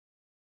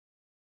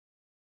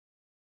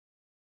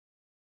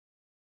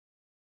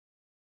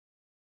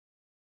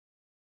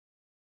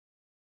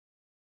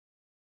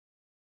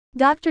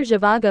Dr.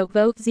 Zhivago,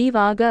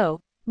 Zhivago.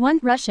 1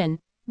 Russian.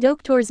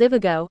 Dr.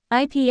 Zhivago,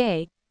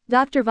 IPA.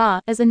 Dr.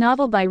 Va is a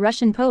novel by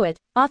Russian poet,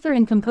 author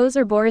and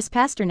composer Boris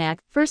Pasternak,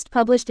 first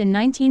published in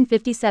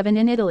 1957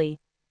 in Italy.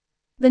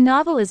 The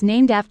novel is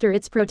named after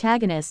its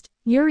protagonist,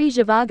 Yuri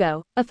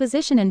Zhivago, a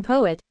physician and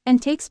poet,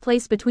 and takes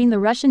place between the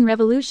Russian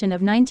Revolution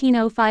of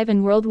 1905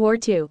 and World War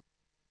II.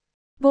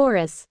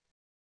 Boris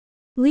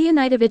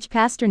Leonidovich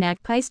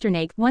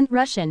Pasternak 1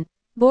 Russian.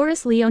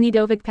 Boris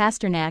Leonidovich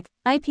Pasternak,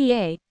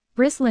 IPA.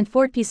 Brislant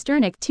Fort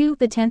Pasternak 2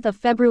 the 10th of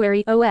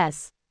February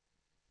OS.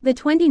 The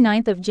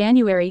 29th of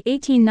January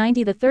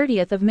 1890 the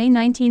 30th of May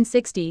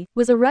 1960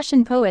 was a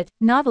Russian poet,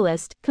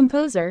 novelist,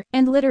 composer,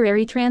 and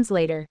literary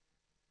translator.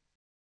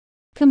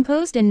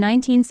 Composed in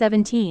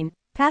 1917,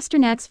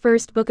 Pasternak's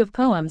first book of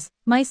poems,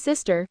 My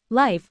Sister,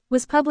 Life,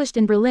 was published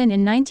in Berlin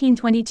in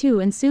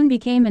 1922 and soon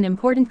became an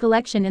important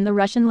collection in the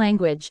Russian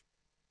language.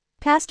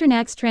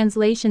 Pasternak's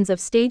translations of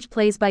stage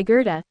plays by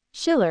Goethe,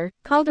 Schiller,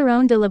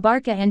 Calderon de la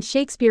Barca and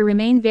Shakespeare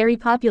remain very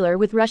popular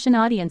with Russian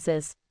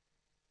audiences.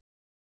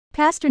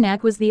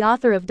 Pasternak was the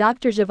author of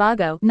Dr.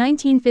 Zhivago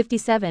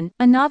 1957,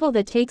 a novel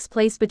that takes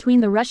place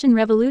between the Russian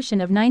Revolution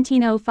of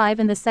 1905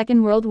 and the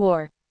Second World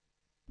War.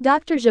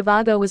 Dr.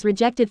 Zhivago was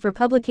rejected for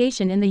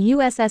publication in the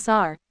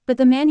USSR, but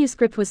the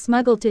manuscript was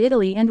smuggled to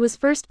Italy and was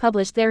first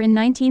published there in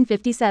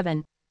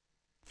 1957.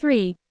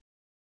 3.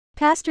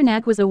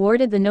 Pasternak was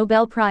awarded the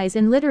Nobel Prize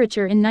in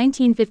Literature in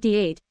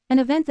 1958, an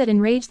event that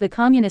enraged the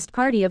Communist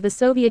Party of the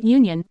Soviet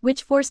Union,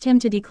 which forced him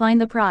to decline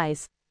the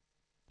prize.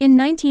 In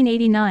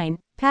 1989,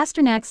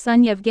 Pasternak's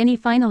son Yevgeny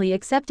finally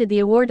accepted the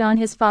award on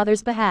his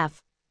father's behalf.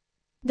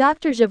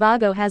 Dr.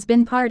 Zhivago has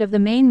been part of the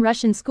main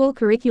Russian school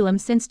curriculum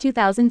since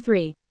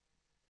 2003.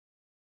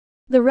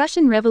 The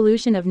Russian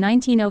Revolution of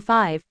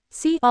 1905,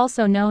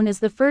 also known as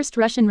the First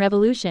Russian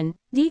Revolution,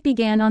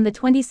 began on the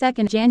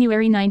 22nd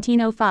January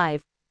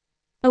 1905.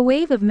 A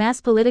wave of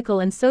mass political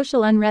and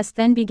social unrest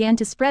then began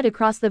to spread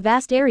across the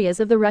vast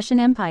areas of the Russian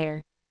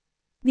Empire.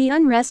 The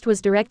unrest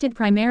was directed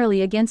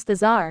primarily against the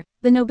Tsar,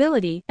 the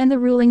nobility, and the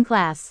ruling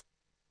class.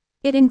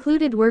 It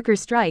included worker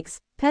strikes,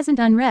 peasant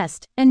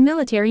unrest, and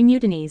military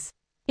mutinies.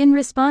 In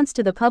response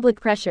to the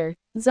public pressure,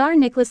 Tsar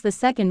Nicholas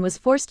II was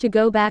forced to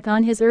go back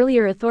on his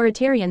earlier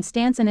authoritarian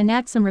stance and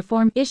enact some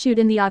reform issued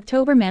in the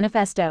October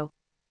Manifesto.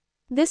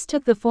 This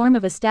took the form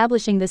of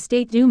establishing the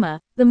State Duma,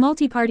 the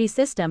multi-party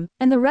system,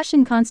 and the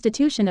Russian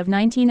Constitution of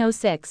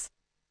 1906.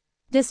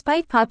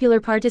 Despite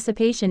popular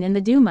participation in the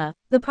Duma,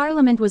 the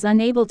parliament was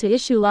unable to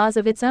issue laws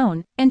of its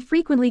own, and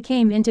frequently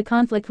came into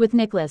conflict with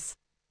Nicholas.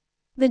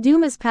 The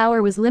Duma's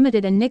power was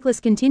limited and Nicholas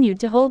continued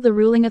to hold the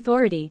ruling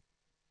authority.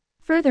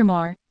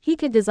 Furthermore, he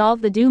could dissolve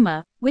the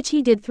Duma, which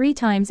he did 3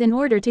 times in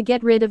order to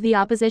get rid of the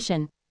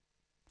opposition.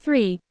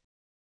 3.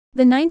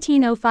 The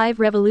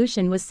 1905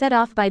 revolution was set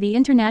off by the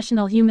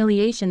international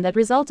humiliation that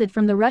resulted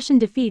from the Russian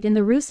defeat in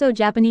the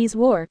Russo-Japanese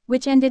War,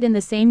 which ended in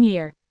the same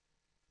year.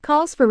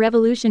 Calls for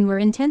revolution were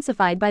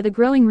intensified by the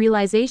growing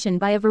realization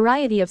by a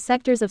variety of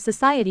sectors of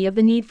society of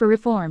the need for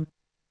reform.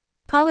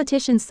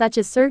 Politicians such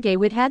as Sergei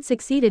Witte had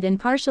succeeded in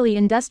partially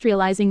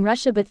industrializing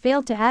Russia but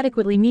failed to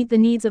adequately meet the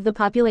needs of the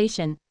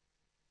population.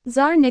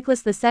 Tsar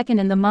Nicholas II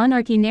and the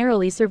monarchy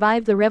narrowly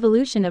survived the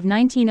revolution of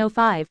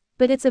 1905,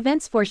 but its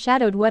events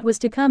foreshadowed what was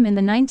to come in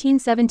the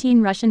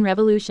 1917 Russian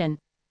Revolution.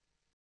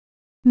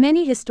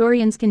 Many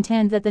historians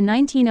contend that the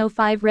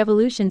 1905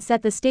 revolution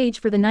set the stage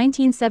for the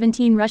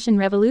 1917 Russian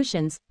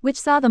revolutions, which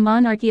saw the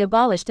monarchy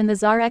abolished and the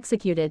Tsar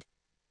executed.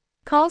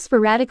 Calls for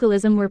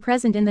radicalism were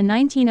present in the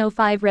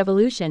 1905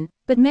 revolution,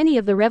 but many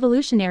of the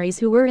revolutionaries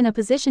who were in a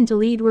position to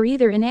lead were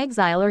either in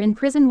exile or in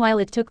prison while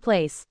it took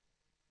place.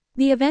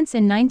 The events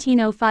in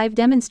 1905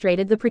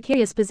 demonstrated the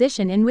precarious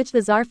position in which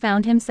the Tsar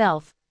found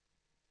himself.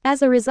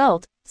 As a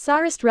result,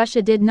 Tsarist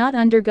Russia did not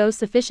undergo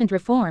sufficient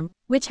reform,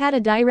 which had a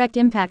direct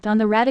impact on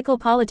the radical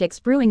politics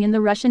brewing in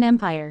the Russian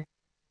Empire.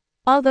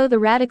 Although the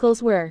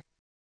radicals were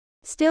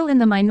still in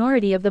the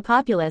minority of the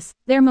populace,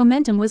 their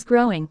momentum was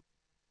growing.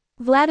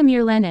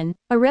 Vladimir Lenin,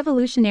 a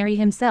revolutionary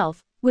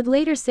himself, would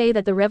later say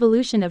that the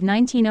revolution of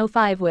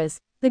 1905 was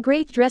the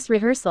great dress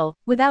rehearsal,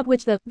 without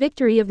which the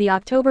victory of the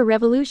October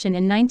Revolution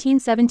in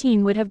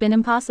 1917 would have been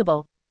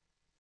impossible.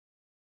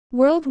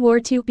 World War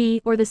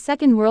II, or the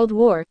Second World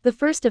War, the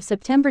 1st of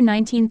September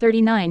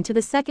 1939 to the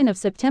 2nd of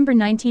September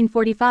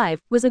 1945,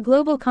 was a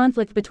global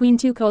conflict between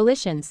 2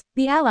 coalitions,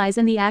 the Allies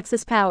and the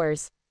Axis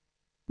powers.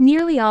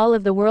 Nearly all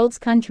of the world's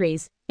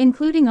countries,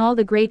 including all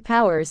the great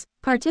powers,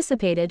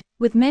 participated,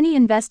 with many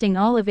investing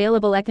all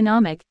available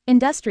economic,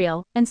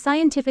 industrial, and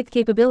scientific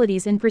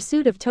capabilities in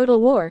pursuit of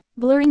total war,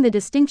 blurring the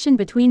distinction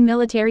between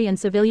military and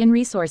civilian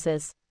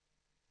resources.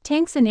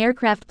 Tanks and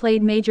aircraft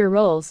played major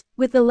roles,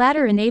 with the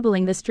latter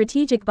enabling the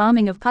strategic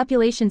bombing of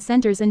population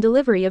centers and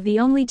delivery of the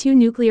only 2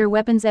 nuclear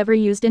weapons ever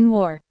used in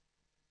war.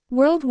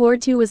 World War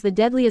II was the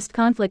deadliest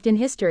conflict in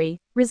history,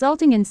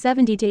 resulting in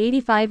 70 to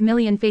 85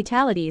 million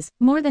fatalities,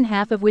 more than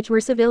half of which were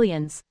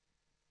civilians.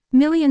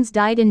 Millions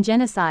died in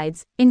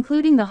genocides,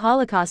 including the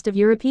Holocaust of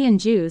European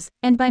Jews,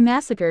 and by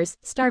massacres,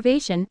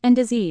 starvation, and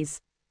disease.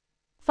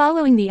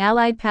 Following the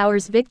Allied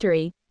powers'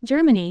 victory,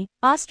 Germany,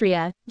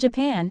 Austria,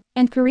 Japan,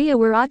 and Korea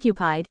were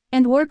occupied,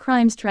 and war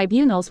crimes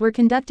tribunals were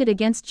conducted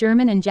against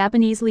German and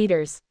Japanese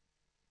leaders.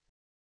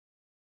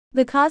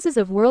 The causes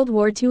of World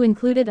War II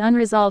included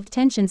unresolved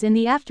tensions in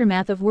the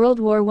aftermath of World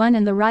War I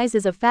and the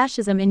rises of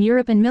fascism in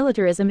Europe and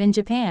militarism in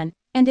Japan,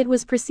 and it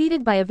was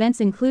preceded by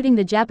events including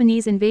the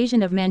Japanese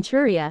invasion of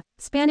Manchuria,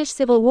 Spanish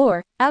Civil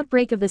War,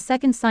 outbreak of the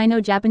Second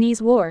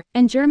Sino-Japanese War,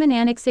 and German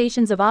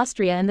annexations of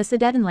Austria and the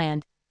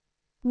Sudetenland.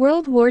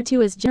 World War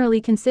II is generally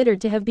considered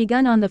to have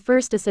begun on the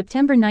 1st of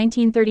September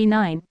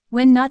 1939,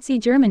 when Nazi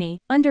Germany,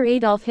 under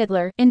Adolf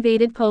Hitler,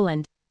 invaded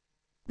Poland.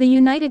 The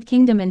United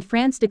Kingdom and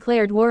France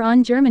declared war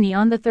on Germany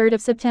on the 3rd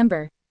of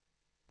September.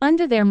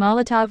 Under their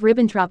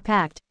Molotov-Ribbentrop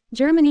Pact,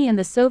 Germany and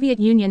the Soviet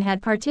Union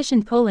had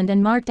partitioned Poland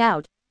and marked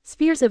out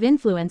spheres of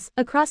influence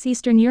across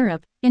Eastern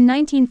Europe. In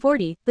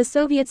 1940, the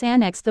Soviets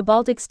annexed the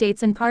Baltic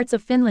states and parts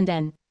of Finland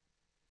and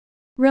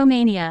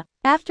Romania.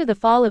 After the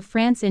fall of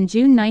France in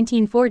June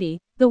 1940,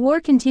 the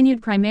war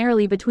continued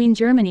primarily between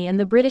Germany and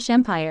the British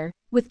Empire,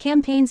 with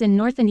campaigns in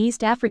North and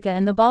East Africa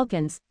and the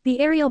Balkans, the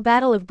aerial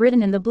battle of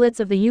Britain and the Blitz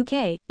of the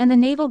UK, and the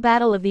naval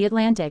battle of the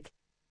Atlantic.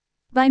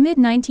 By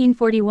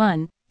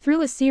mid-1941,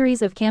 through a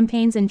series of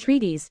campaigns and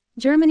treaties,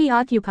 Germany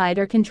occupied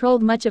or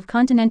controlled much of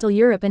continental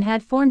Europe and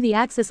had formed the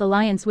Axis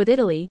alliance with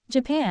Italy,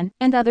 Japan,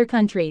 and other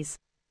countries.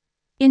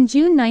 In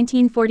June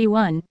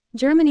 1941,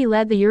 Germany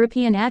led the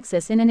European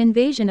Axis in an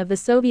invasion of the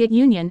Soviet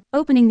Union,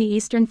 opening the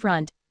Eastern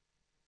Front.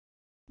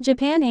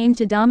 Japan aimed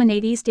to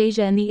dominate East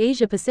Asia and the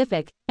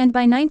Asia-Pacific, and by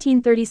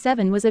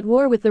 1937 was at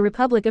war with the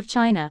Republic of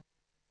China.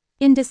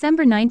 In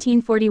December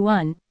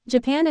 1941,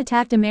 Japan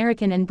attacked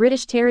American and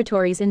British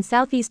territories in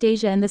Southeast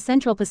Asia and the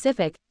Central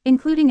Pacific,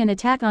 including an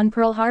attack on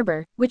Pearl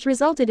Harbor, which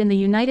resulted in the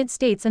United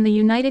States and the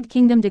United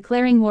Kingdom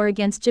declaring war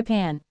against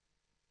Japan.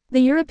 The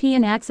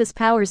European Axis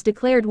powers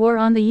declared war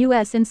on the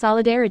U.S. in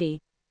solidarity.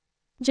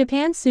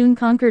 Japan soon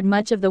conquered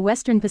much of the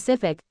Western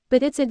Pacific,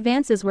 but its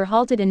advances were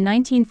halted in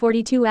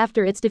 1942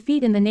 after its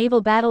defeat in the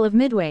naval battle of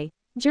Midway.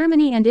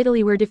 Germany and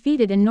Italy were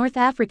defeated in North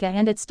Africa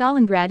and at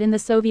Stalingrad in the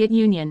Soviet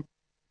Union.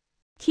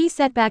 Key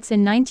setbacks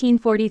in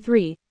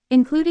 1943,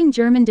 including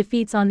German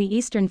defeats on the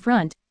Eastern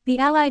Front, the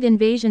Allied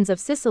invasions of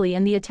Sicily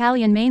and the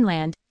Italian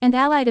mainland, and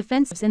Allied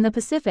offensives in the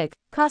Pacific,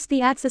 cost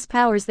the Axis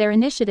powers their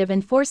initiative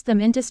and forced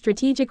them into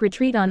strategic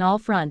retreat on all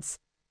fronts.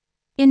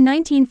 In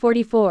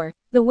 1944,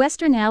 the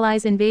Western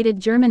Allies invaded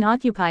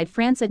German-occupied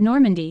France at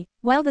Normandy,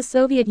 while the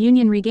Soviet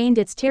Union regained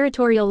its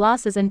territorial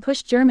losses and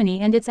pushed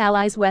Germany and its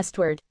allies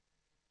westward.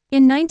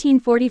 In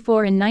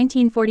 1944 and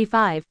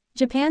 1945,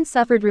 Japan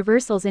suffered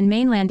reversals in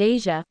mainland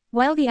Asia,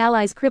 while the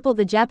Allies crippled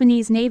the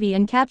Japanese Navy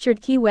and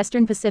captured key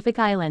Western Pacific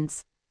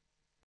islands.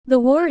 The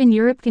war in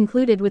Europe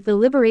concluded with the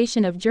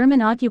liberation of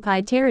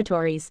German-occupied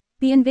territories,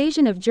 the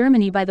invasion of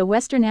Germany by the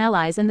Western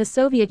Allies and the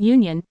Soviet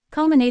Union,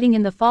 culminating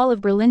in the fall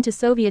of Berlin to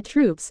Soviet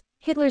troops,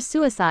 Hitler's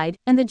suicide,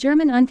 and the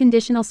German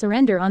unconditional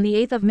surrender on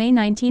 8 May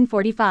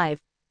 1945.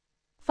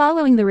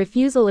 Following the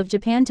refusal of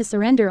Japan to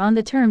surrender on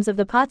the terms of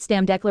the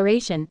Potsdam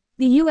Declaration,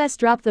 the U.S.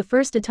 dropped the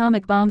first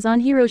atomic bombs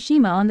on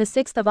Hiroshima on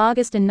 6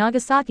 August and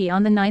Nagasaki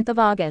on 9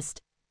 August.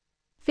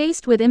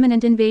 Faced with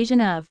imminent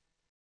invasion of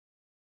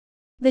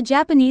the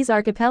Japanese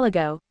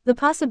archipelago, the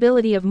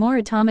possibility of more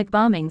atomic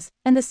bombings,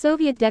 and the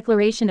Soviet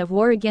declaration of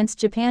war against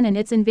Japan and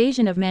its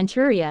invasion of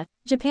Manchuria,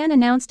 Japan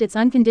announced its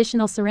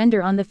unconditional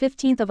surrender on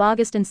 15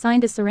 August and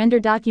signed a surrender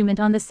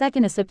document on 2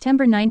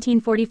 September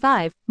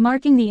 1945,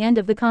 marking the end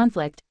of the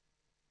conflict.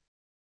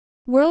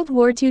 World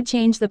War II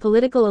changed the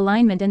political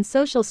alignment and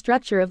social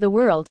structure of the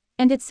world,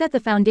 and it set the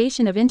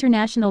foundation of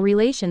international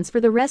relations for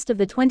the rest of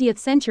the 20th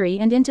century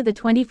and into the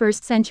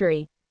 21st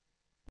century.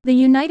 The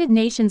United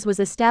Nations was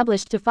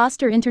established to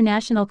foster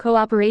international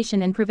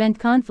cooperation and prevent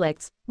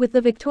conflicts, with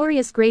the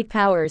victorious great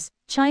powers,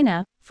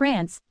 China,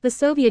 France, the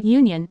Soviet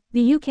Union,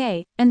 the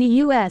UK, and the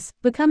US,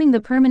 becoming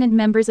the permanent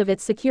members of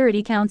its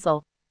Security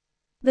Council.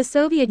 The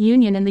Soviet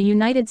Union and the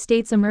United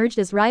States emerged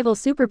as rival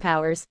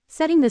superpowers,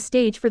 setting the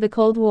stage for the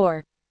Cold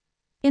War.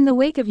 In the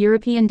wake of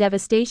European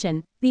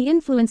devastation, the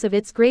influence of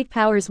its great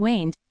powers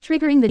waned,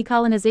 triggering the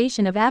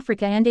decolonization of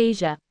Africa and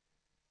Asia.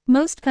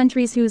 Most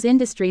countries whose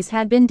industries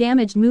had been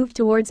damaged moved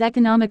towards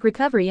economic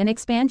recovery and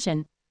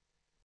expansion.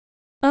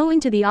 Owing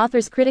to the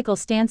author's critical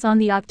stance on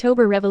the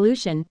October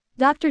Revolution,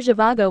 Dr.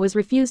 Zhivago was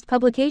refused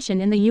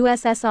publication in the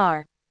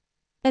USSR.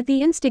 At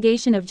the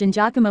instigation of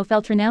Giacomo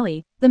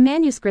Feltrinelli, the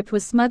manuscript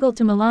was smuggled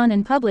to Milan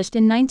and published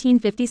in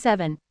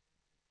 1957.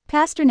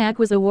 Pasternak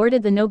was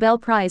awarded the Nobel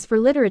Prize for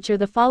Literature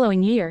the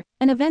following year,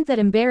 an event that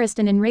embarrassed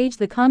and enraged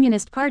the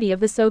Communist Party of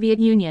the Soviet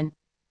Union.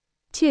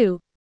 2.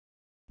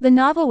 The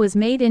novel was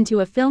made into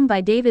a film by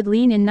David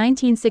Lean in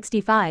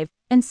 1965,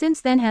 and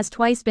since then has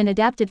twice been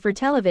adapted for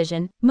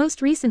television,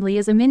 most recently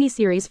as a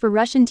miniseries for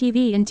Russian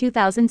TV in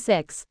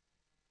 2006.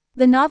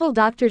 The novel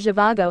Dr.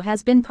 Zhivago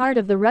has been part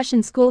of the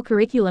Russian school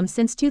curriculum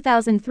since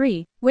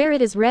 2003, where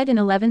it is read in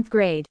 11th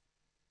grade.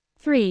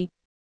 3.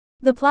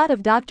 The plot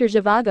of Dr.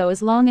 Zhivago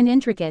is long and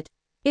intricate.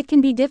 It can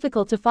be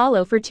difficult to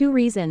follow for two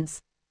reasons.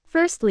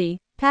 Firstly,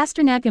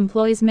 Pasternak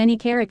employs many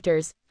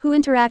characters, who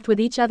interact with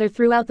each other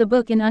throughout the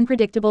book in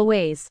unpredictable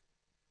ways.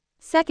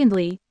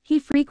 Secondly, he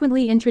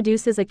frequently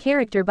introduces a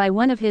character by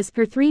one of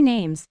her three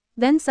names,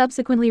 then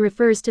subsequently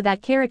refers to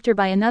that character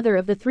by another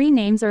of the three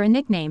names or a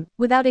nickname,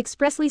 without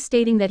expressly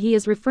stating that he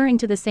is referring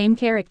to the same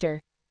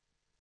character.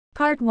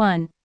 Part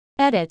 1.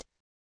 Edit.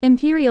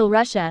 Imperial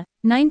Russia,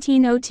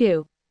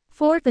 1902.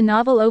 4. The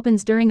novel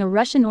opens during a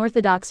Russian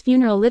Orthodox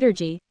funeral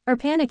liturgy, or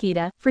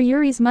panikhida, for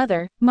Yuri's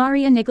mother,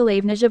 Maria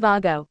Nikolaevna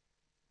Zhivago.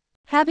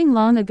 Having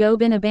long ago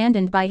been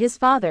abandoned by his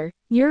father,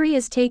 Yuri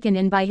is taken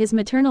in by his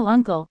maternal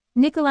uncle,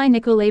 Nikolai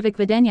Nikolaevich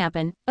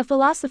Vodenyapin, a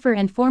philosopher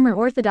and former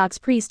Orthodox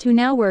priest who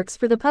now works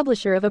for the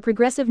publisher of a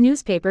progressive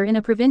newspaper in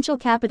a provincial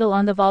capital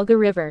on the Volga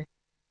River.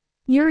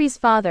 Yuri's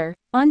father,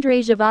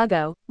 Andrei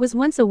Zhivago, was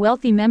once a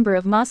wealthy member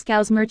of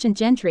Moscow's merchant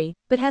gentry,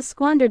 but has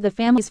squandered the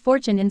family's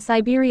fortune in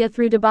Siberia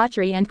through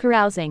debauchery and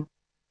carousing.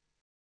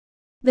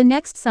 The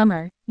next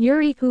summer,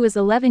 Yuri, who is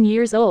 11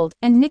 years old,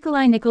 and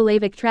Nikolai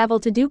Nikolaevich travel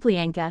to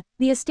Duplyanka,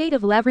 the estate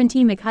of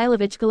Lavrentiy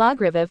Mikhailovich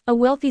Kologrivov, a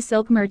wealthy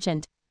silk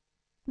merchant.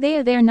 They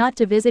are there not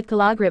to visit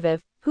Kologrivov,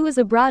 who is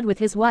abroad with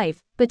his wife,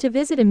 but to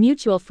visit a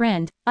mutual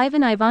friend,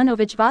 Ivan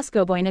Ivanovich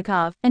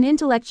Voskoboynikov, an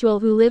intellectual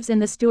who lives in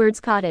the steward's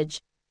cottage.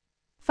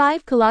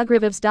 5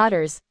 Kologrivov's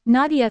daughters,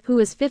 Nadia, who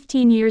is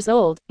 15 years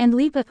old, and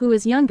Lipa, who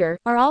is younger,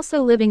 are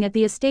also living at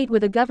the estate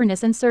with a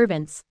governess and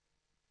servants.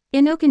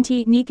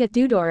 Innokenty Nikit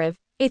Dudorov,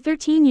 a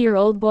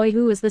 13-year-old boy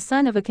who is the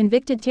son of a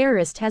convicted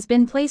terrorist, has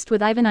been placed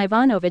with Ivan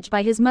Ivanovich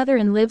by his mother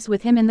and lives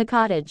with him in the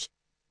cottage.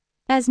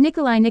 As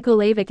Nikolai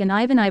Nikolaevich and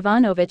Ivan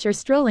Ivanovich are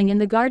strolling in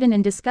the garden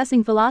and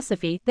discussing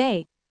philosophy,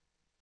 they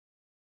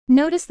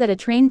notice that a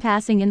train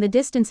passing in the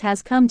distance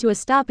has come to a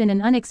stop in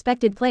an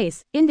unexpected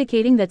place,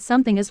 indicating that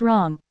something is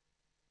wrong.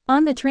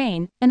 On the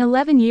train, an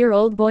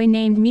 11-year-old boy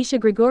named Misha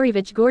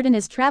Grigorievich Gordon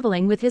is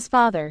traveling with his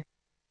father.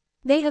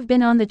 They have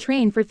been on the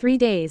train for 3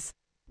 days.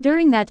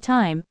 During that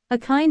time, a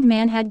kind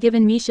man had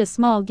given Misha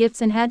small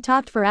gifts and had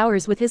talked for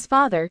hours with his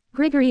father,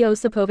 Grigory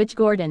Osipovich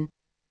Gordon.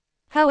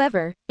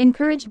 However,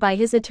 encouraged by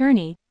his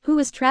attorney, who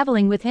was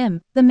traveling with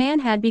him, the man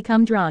had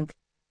become drunk.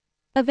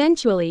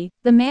 Eventually,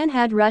 the man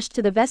had rushed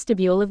to the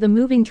vestibule of the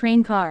moving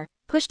train car,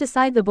 pushed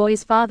aside the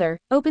boy's father,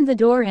 opened the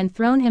door and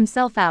thrown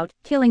himself out,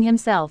 killing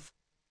himself.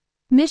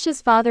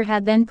 Misha's father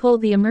had then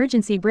pulled the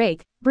emergency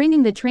brake,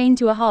 bringing the train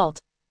to a halt.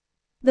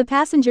 The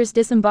passengers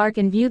disembark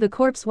and view the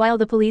corpse while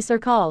the police are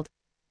called.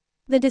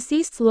 The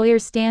deceased's lawyer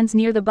stands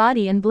near the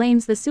body and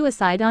blames the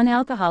suicide on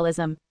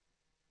alcoholism.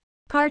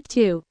 Part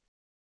 2.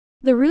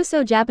 The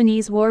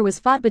Russo-Japanese War was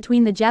fought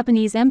between the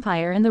Japanese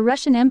Empire and the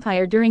Russian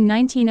Empire during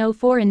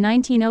 1904 and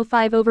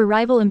 1905 over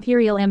rival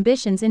imperial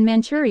ambitions in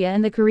Manchuria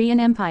and the Korean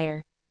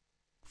Empire.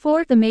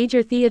 4. The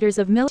major theaters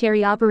of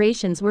military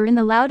operations were in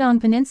the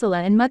Liaodong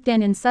Peninsula and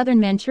Mukden in southern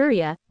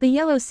Manchuria, the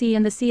Yellow Sea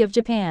and the Sea of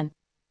Japan.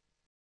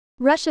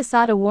 Russia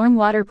sought a warm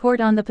water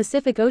port on the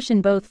Pacific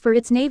Ocean both for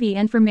its navy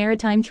and for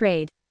maritime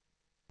trade.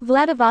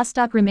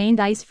 Vladivostok remained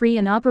ice-free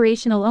and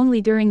operational only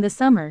during the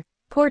summer.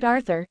 Port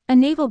Arthur, a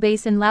naval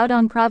base in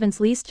Liaodong province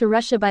leased to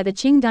Russia by the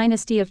Qing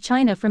dynasty of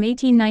China from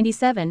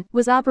 1897,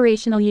 was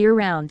operational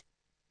year-round.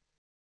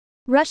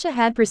 Russia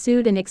had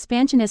pursued an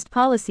expansionist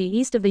policy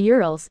east of the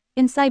Urals,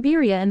 in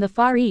Siberia and the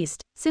Far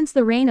East, since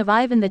the reign of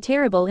Ivan the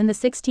Terrible in the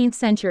 16th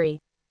century.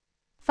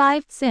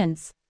 5.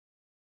 Since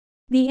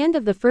the end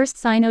of the First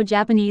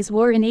Sino-Japanese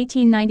War in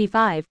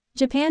 1895,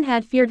 Japan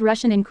had feared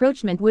Russian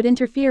encroachment would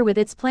interfere with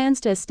its plans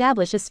to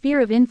establish a sphere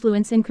of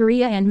influence in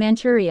Korea and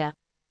Manchuria.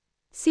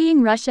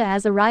 Seeing Russia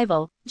as a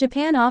rival,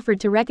 Japan offered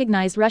to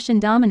recognize Russian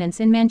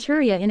dominance in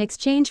Manchuria in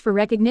exchange for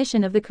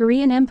recognition of the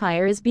Korean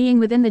Empire as being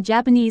within the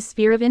Japanese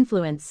sphere of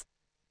influence.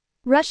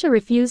 Russia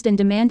refused and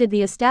demanded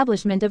the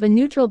establishment of a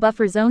neutral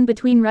buffer zone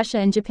between Russia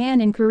and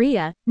Japan in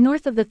Korea,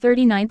 north of the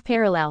 39th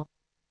parallel.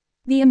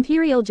 The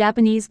Imperial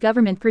Japanese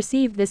government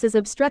perceived this as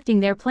obstructing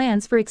their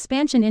plans for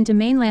expansion into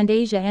mainland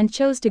Asia and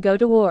chose to go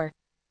to war.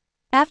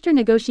 After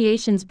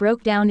negotiations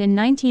broke down in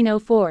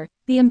 1904,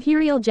 the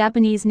Imperial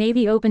Japanese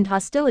Navy opened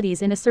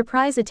hostilities in a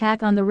surprise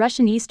attack on the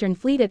Russian Eastern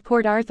Fleet at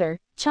Port Arthur,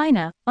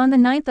 China, on the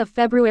 9th of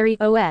February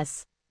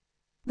OS.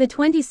 The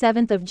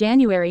 27th of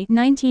January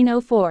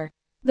 1904.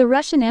 The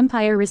Russian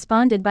Empire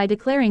responded by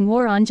declaring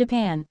war on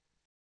Japan.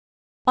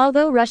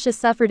 Although Russia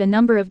suffered a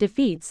number of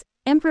defeats,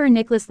 Emperor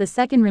Nicholas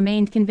II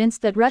remained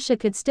convinced that Russia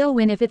could still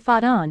win if it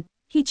fought on.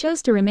 He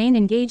chose to remain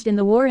engaged in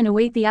the war and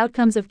await the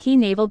outcomes of key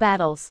naval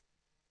battles.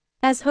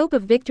 As hope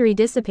of victory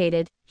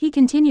dissipated, he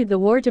continued the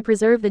war to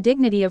preserve the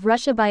dignity of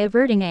Russia by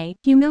averting a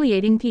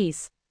humiliating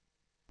peace.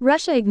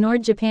 Russia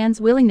ignored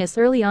Japan's willingness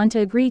early on to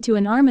agree to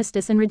an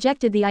armistice and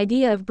rejected the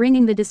idea of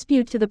bringing the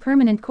dispute to the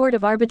Permanent Court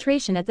of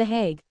Arbitration at The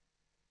Hague.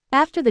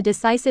 After the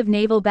decisive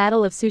naval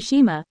battle of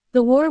Tsushima,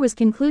 the war was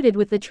concluded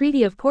with the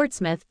Treaty of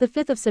Portsmouth, the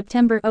 5th of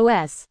September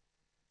OS.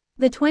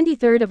 The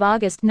 23rd of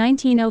August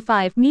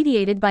 1905,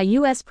 mediated by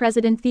U.S.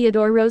 President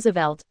Theodore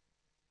Roosevelt.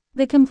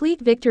 The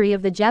complete victory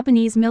of the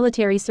Japanese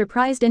military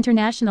surprised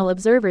international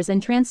observers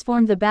and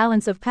transformed the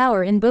balance of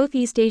power in both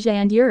East Asia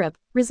and Europe,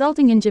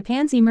 resulting in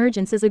Japan's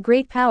emergence as a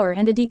great power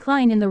and a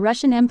decline in the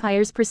Russian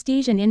Empire's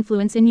prestige and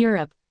influence in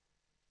Europe.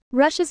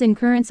 Russia's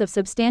incurrence of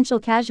substantial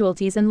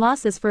casualties and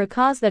losses for a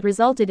cause that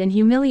resulted in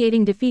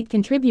humiliating defeat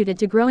contributed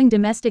to growing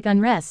domestic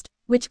unrest,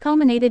 which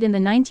culminated in the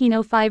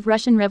 1905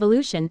 Russian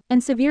Revolution,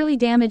 and severely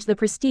damaged the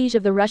prestige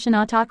of the Russian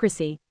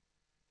autocracy.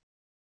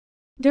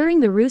 During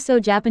the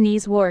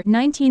Russo-Japanese War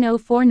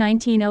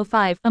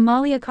 1904–1905,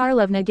 Amalia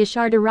Karlovna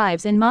Guichard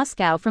arrives in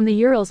Moscow from the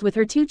Urals with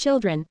her two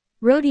children,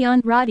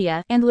 Rodion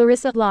Radia and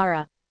Larissa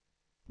Lara.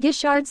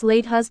 Guichard's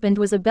late husband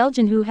was a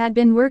Belgian who had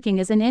been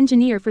working as an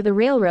engineer for the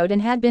railroad and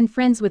had been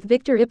friends with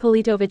Viktor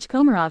Ippolitovich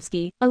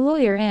Komarovsky, a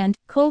lawyer and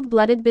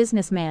cold-blooded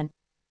businessman.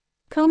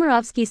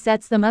 Komarovsky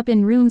sets them up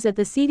in rooms at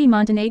the seedy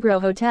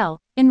Montenegro Hotel,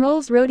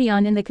 enrolls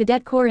Rodion in the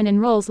cadet corps and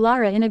enrolls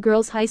Lara in a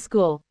girls' high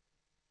school.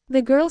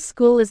 The girls'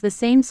 school is the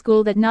same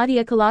school that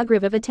Nadia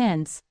Kologreva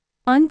attends.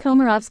 On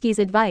Komarovsky's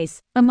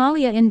advice,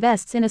 Amalia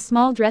invests in a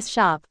small dress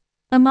shop.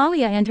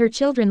 Amalia and her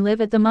children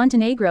live at the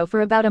Montenegro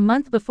for about a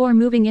month before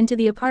moving into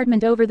the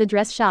apartment over the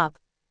dress shop.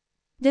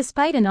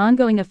 Despite an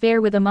ongoing affair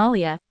with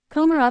Amalia,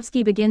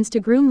 Komarovsky begins to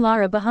groom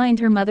Lara behind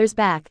her mother's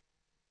back.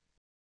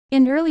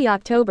 In early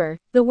October,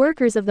 the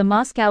workers of the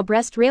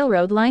Moscow-Brest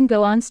Railroad line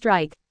go on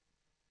strike.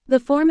 The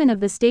foreman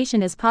of the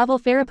station is Pavel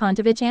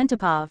Ferapontovich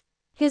Antipov.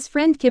 His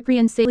friend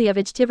Kiprian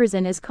Salievich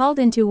Tiverzin is called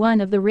into one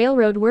of the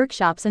railroad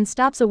workshops and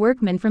stops a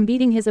workman from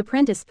beating his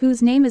apprentice,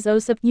 whose name is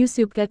Osip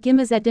Yusupka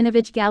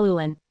Gimazetdinovich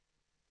Galulin.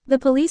 The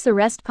police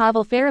arrest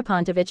Pavel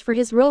Ferapontovich for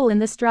his role in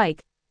the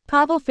strike.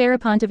 Pavel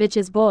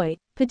Ferapontovich's boy,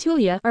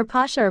 Petulya or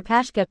Pasha or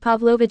Pashka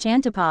Pavlovich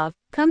Antipov,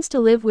 comes to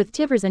live with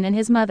Tiverzin and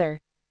his mother.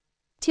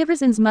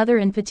 Tiverzin's mother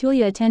and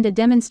Petulya attend a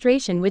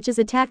demonstration which is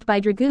attacked by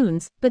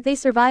dragoons, but they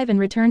survive and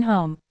return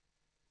home.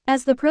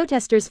 As the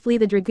protesters flee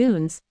the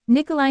dragoons,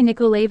 Nikolai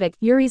Nikolaevich,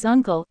 Yuri's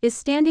uncle, is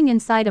standing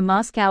inside a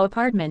Moscow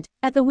apartment,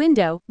 at the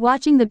window,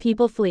 watching the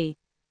people flee.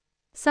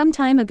 Some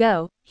time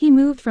ago, he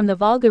moved from the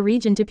Volga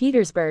region to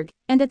Petersburg,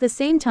 and at the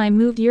same time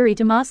moved Yuri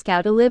to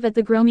Moscow to live at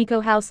the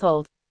Gromyko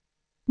household.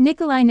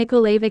 Nikolai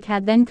Nikolaevich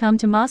had then come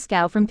to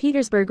Moscow from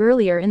Petersburg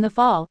earlier in the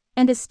fall,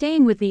 and is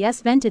staying with the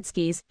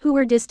Sventitskys, who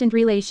were distant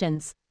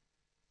relations.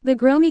 The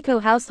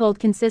Gromyko household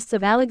consists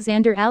of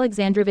Alexander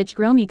Alexandrovich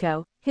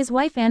Gromyko, his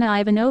wife Anna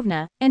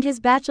Ivanovna, and his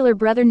bachelor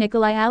brother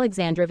Nikolai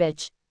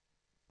Alexandrovich.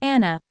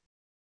 Anna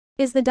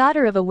is the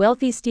daughter of a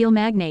wealthy steel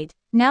magnate,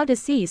 now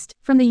deceased,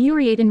 from the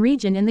Uryatin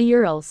region in the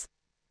Urals.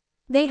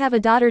 They have a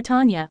daughter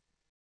Tanya.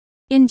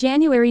 In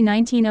January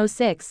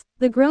 1906,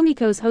 the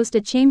Gromykos host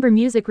a chamber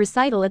music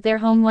recital at their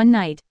home one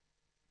night.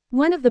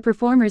 One of the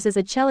performers is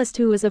a cellist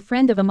who is a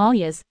friend of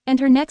Amalia's, and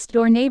her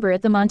next-door neighbor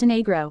at the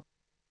Montenegro.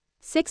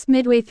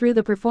 Midway through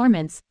the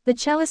performance, the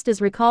cellist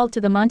is recalled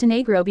to the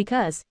Montenegro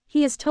because,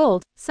 he is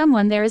told,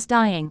 someone there is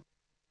dying.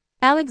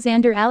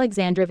 Alexander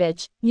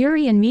Alexandrovich,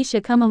 Yuri and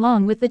Misha come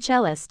along with the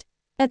cellist.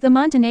 At the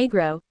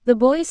Montenegro, the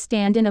boys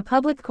stand in a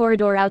public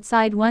corridor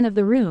outside one of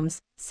the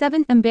rooms,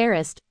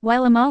 embarrassed,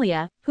 while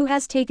Amalia, who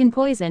has taken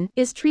poison,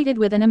 is treated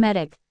with an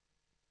emetic.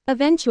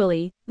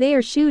 Eventually, they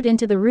are shooed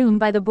into the room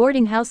by the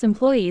boarding house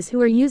employees who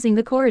are using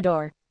the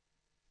corridor.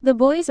 The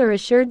boys are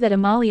assured that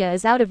Amalia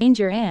is out of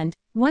danger and,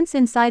 once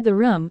inside the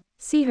room,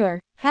 see her,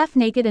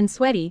 half-naked and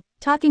sweaty,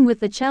 talking with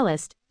the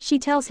cellist. She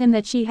tells him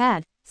that she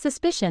had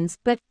suspicions,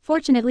 but,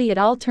 fortunately it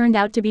all turned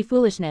out to be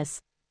foolishness.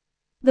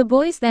 The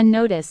boys then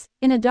notice,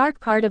 in a dark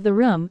part of the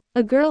room,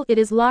 a girl, it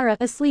is Lara,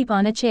 asleep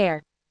on a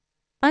chair.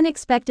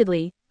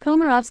 Unexpectedly,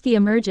 Komarovsky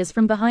emerges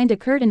from behind a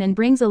curtain and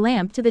brings a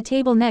lamp to the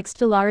table next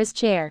to Lara's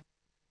chair.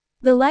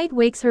 The light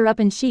wakes her up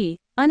and she,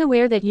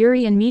 unaware that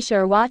Yuri and Misha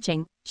are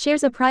watching,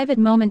 shares a private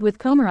moment with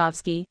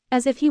Komarovsky,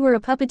 as if he were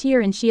a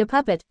puppeteer and she a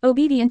puppet,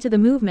 obedient to the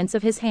movements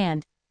of his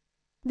hand.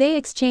 They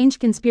exchange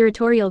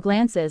conspiratorial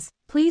glances,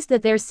 pleased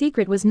that their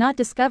secret was not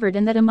discovered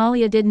and that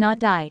Amalia did not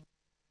die.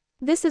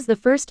 This is the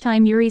first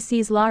time Yuri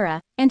sees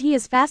Lara, and he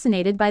is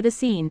fascinated by the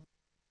scene.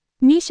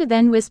 Misha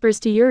then whispers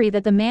to Yuri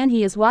that the man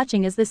he is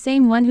watching is the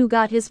same one who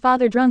got his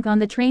father drunk on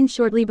the train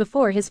shortly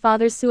before his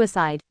father's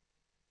suicide.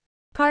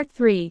 Part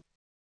 3.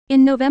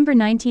 In November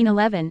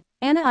 1911,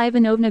 Anna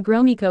Ivanovna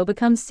Gromyko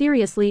becomes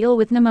seriously ill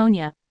with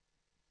pneumonia.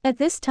 At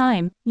this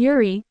time,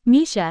 Yuri,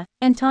 Misha,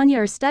 and Tanya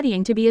are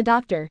studying to be a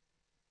doctor,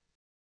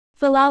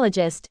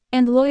 philologist,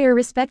 and lawyer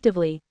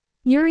respectively.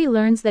 Yuri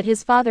learns that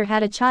his father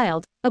had a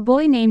child, a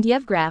boy named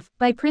Yevgraf,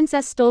 by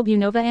Princess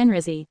Stolbunova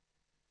Enrizi.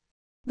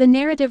 The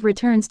narrative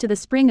returns to the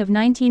spring of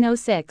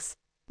 1906.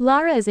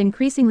 Lara is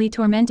increasingly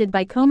tormented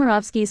by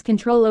Komarovsky's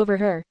control over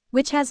her,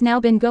 which has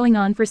now been going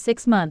on for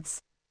 6 months.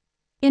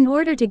 In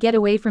order to get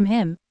away from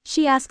him,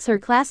 she asks her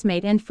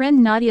classmate and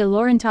friend Nadia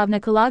Laurentovna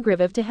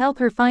Kologreva to help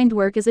her find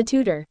work as a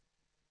tutor.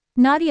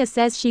 Nadia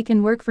says she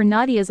can work for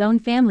Nadia's own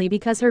family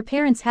because her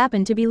parents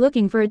happen to be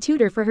looking for a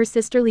tutor for her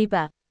sister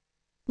Lipa.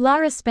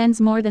 Lara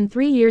spends more than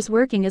 3 years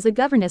working as a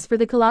governess for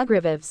the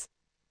Kologrevs.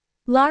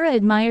 Lara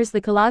admires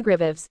the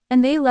Kologrevs,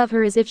 and they love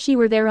her as if she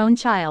were their own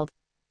child.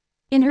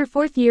 In her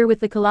 4th year with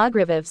the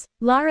Kologrevs,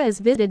 Lara is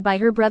visited by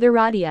her brother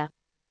Radia.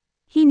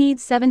 He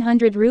needs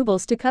 700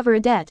 rubles to cover a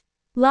debt.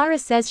 Lara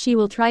says she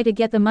will try to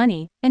get the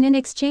money, and in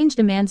exchange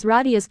demands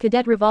Radia's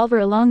cadet revolver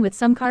along with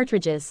some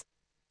cartridges.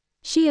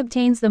 She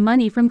obtains the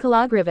money from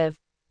Kologrev.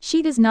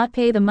 She does not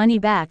pay the money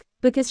back,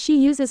 because she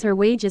uses her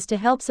wages to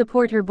help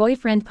support her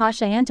boyfriend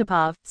Pasha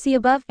Antipov, see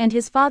above, and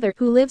his father,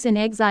 who lives in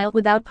exile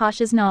without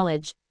Pasha's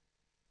knowledge.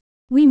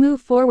 We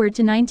move forward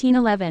to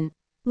 1911.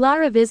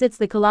 Lara visits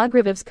the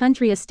Kolograev's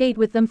country estate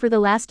with them for the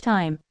last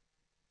time.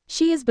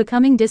 She is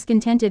becoming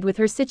discontented with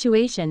her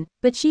situation,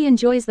 but she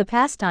enjoys the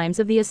pastimes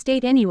of the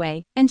estate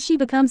anyway, and she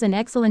becomes an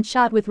excellent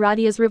shot with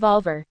Radia's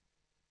revolver.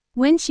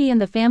 When she and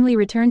the family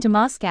return to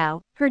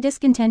Moscow, her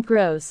discontent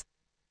grows.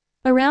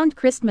 Around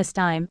Christmas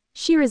time,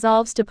 she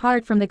resolves to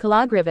part from the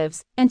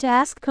Kolograevs, and to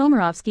ask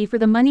Komarovsky for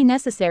the money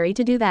necessary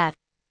to do that.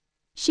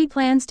 She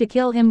plans to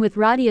kill him with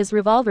Radia's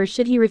revolver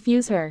should he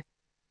refuse her.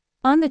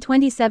 On the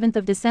 27th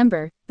of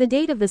December, the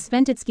date of the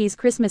Sventitsky's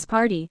Christmas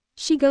party,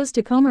 she goes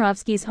to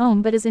Komarovsky's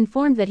home but is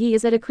informed that he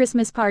is at a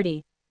Christmas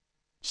party.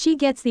 She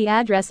gets the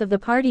address of the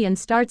party and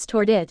starts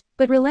toward it,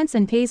 but relents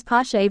and pays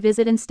Pasha a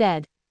visit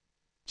instead.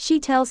 She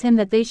tells him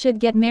that they should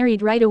get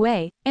married right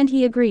away, and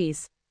he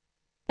agrees.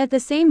 At the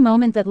same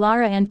moment that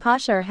Lara and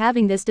Pasha are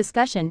having this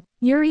discussion,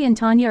 Yuri and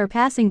Tanya are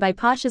passing by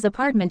Pasha's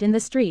apartment in the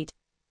street.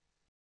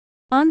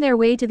 On their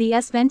way to the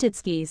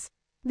Sventitskys,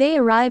 they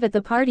arrive at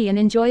the party and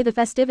enjoy the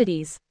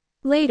festivities.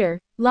 Later,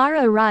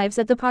 Lara arrives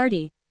at the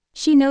party.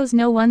 She knows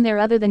no one there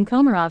other than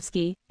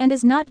Komarovsky, and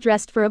is not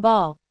dressed for a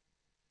ball.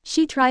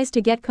 She tries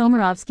to get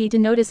Komarovsky to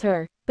notice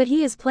her, but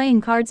he is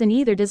playing cards and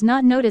either does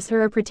not notice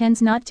her or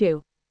pretends not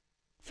to.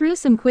 Through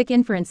some quick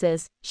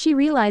inferences, she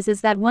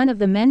realizes that one of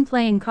the men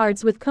playing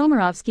cards with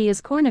Komarovsky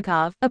is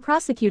Kornikov, a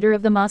prosecutor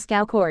of the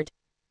Moscow court.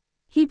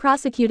 He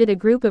prosecuted a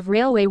group of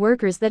railway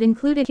workers that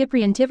included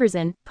Kiprian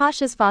Tiverzin,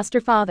 Pasha's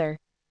foster father.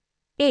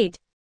 8.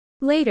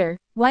 Later,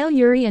 while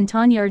Yuri and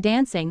Tanya are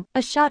dancing,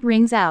 a shot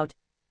rings out.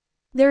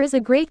 There is a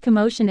great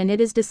commotion and it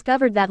is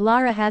discovered that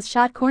Lara has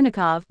shot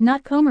Kornikov,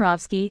 not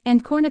Komarovsky,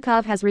 and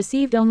Kornikov has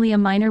received only a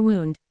minor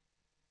wound.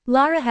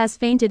 Lara has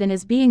fainted and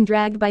is being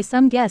dragged by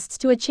some guests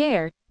to a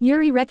chair.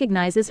 Yuri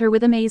recognizes her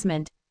with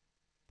amazement.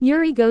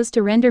 Yuri goes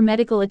to render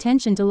medical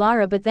attention to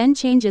Lara but then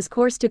changes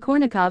course to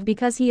Kornikov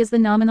because he is the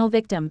nominal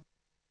victim.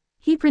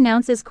 He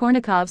pronounces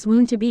Kornikov's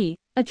wound to be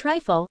a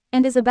trifle,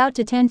 and is about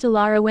to tend to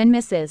Lara when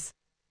Mrs.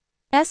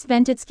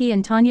 Sventitsky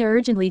and Tanya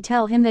urgently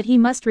tell him that he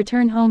must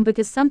return home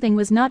because something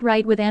was not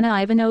right with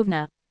Anna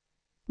Ivanovna.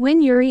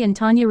 When Yuri and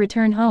Tanya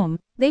return home,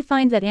 they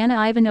find that Anna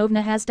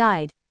Ivanovna has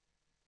died.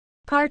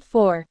 Part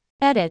 4.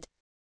 Edit.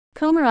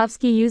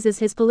 Komarovsky uses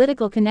his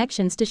political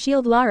connections to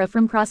shield Lara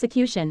from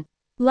prosecution.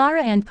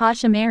 Lara and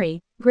Pasha marry,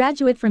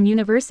 graduate from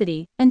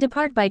university, and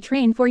depart by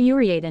train for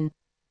Uriaden.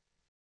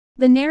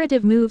 The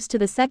narrative moves to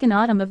the second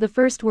autumn of the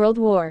First World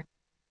War.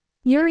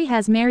 Yuri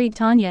has married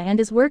Tanya and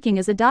is working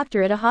as a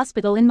doctor at a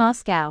hospital in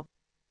Moscow.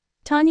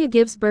 Tanya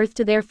gives birth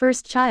to their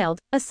first child,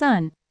 a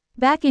son.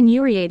 Back in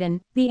Uriaden,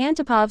 the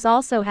Antipovs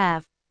also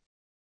have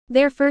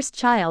their first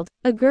child,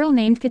 a girl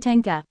named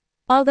Katenka.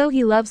 Although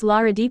he loves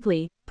Lara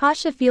deeply,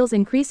 Pasha feels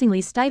increasingly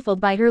stifled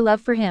by her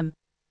love for him.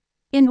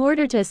 In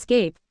order to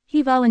escape,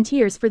 he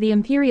volunteers for the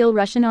Imperial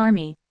Russian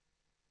Army.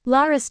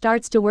 Lara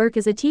starts to work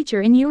as a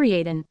teacher in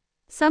Uriaden.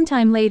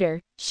 Sometime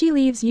later, she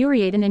leaves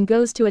Uriaden and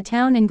goes to a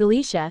town in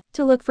Galicia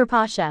to look for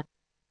Pasha.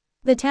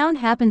 The town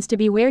happens to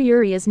be where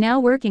Yuri is now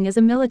working as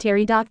a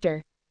military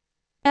doctor.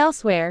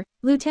 Elsewhere,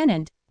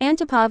 Lieutenant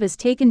Antipov is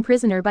taken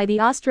prisoner by the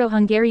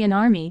Austro-Hungarian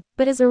army,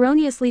 but is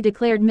erroneously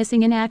declared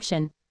missing in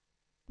action.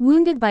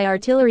 Wounded by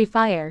artillery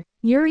fire,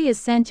 Yuri is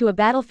sent to a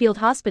battlefield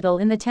hospital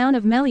in the town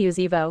of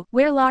Melyuzevo,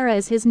 where Lara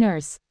is his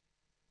nurse.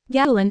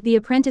 Galulin, the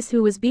apprentice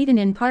who was beaten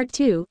in Part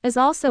 2, is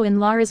also in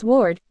Lara's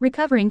ward,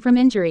 recovering from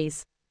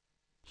injuries.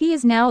 He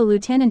is now a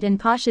lieutenant in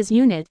Pasha's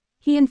unit.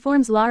 He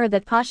informs Lara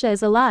that Pasha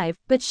is alive,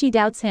 but she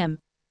doubts him.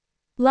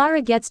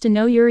 Lara gets to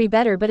know Yuri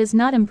better but is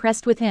not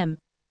impressed with him.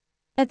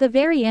 At the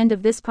very end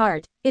of this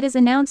part, it is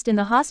announced in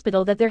the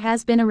hospital that there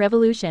has been a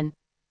revolution.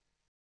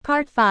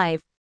 Part 5.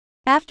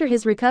 After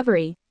his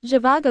recovery,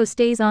 Zhivago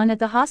stays on at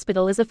the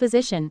hospital as a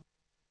physician.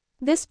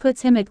 This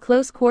puts him at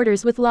close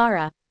quarters with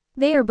Lara.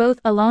 They are both,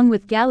 along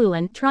with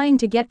Galulin, trying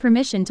to get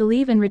permission to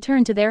leave and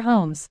return to their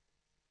homes.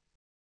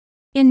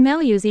 In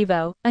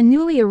Melyuzevo, a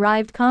newly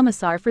arrived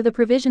commissar for the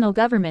provisional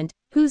government,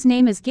 whose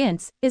name is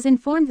Gintz, is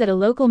informed that a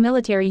local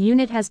military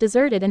unit has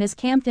deserted and is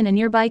camped in a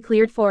nearby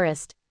cleared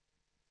forest.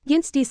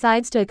 Gintz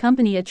decides to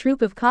accompany a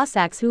troop of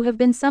Cossacks who have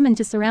been summoned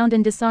to surround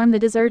and disarm the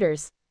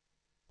deserters.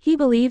 He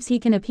believes he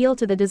can appeal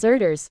to the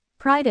deserters,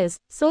 pride as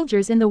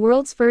soldiers in the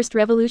world's first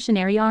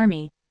revolutionary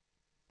army.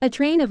 A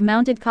train of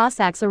mounted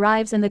Cossacks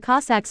arrives and the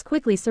Cossacks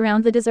quickly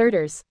surround the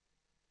deserters.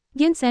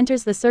 Gintz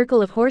enters the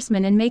circle of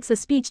horsemen and makes a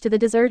speech to the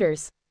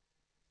deserters.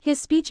 His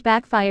speech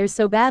backfires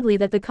so badly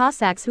that the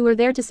Cossacks who are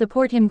there to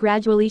support him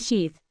gradually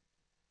sheath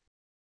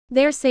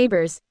their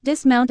sabers,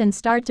 dismount and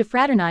start to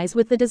fraternize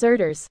with the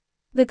deserters.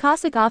 The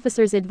Cossack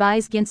officers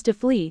advise Gintz to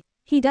flee.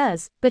 He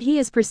does, but he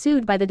is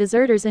pursued by the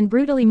deserters and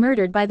brutally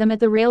murdered by them at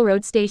the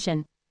railroad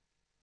station.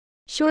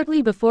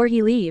 Shortly before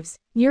he leaves,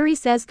 Yuri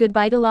says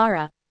goodbye to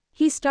Lara.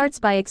 He starts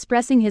by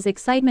expressing his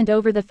excitement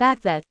over the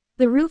fact that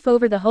the roof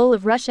over the whole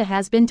of Russia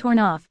has been torn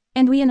off,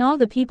 and we and all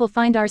the people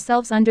find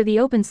ourselves under the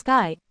open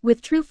sky,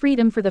 with true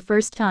freedom for the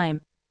first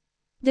time.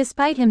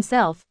 Despite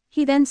himself,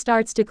 He then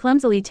starts to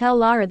clumsily tell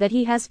Lara that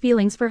he has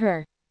feelings for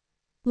her.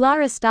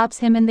 Lara stops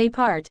him and they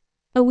part.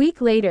 A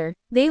week later,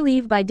 they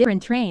leave by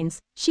different trains,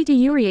 she to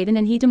Uriatin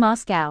and he to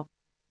Moscow.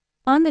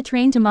 On the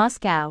train to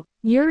Moscow,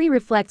 Yuri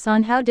reflects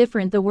on how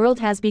different the world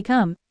has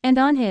become, and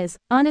on his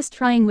honest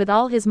trying with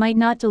all his might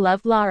not to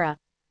love Lara.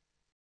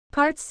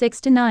 Parts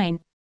 6 to 9.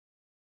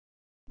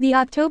 The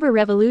October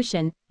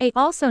Revolution,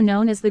 also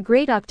known as the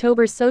Great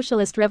October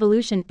Socialist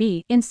Revolution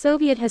 (B) in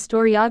Soviet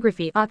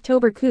historiography,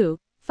 October coup,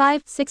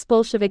 5, 6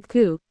 Bolshevik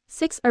coup,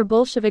 6 or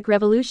Bolshevik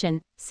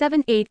Revolution,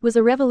 7, 8 was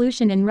a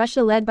revolution in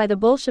Russia led by the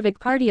Bolshevik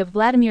Party of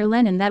Vladimir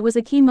Lenin that was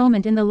a key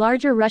moment in the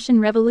larger Russian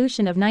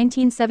Revolution of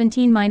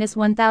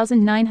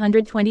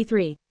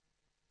 1917–1923.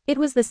 It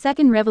was the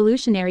second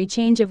revolutionary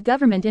change of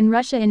government in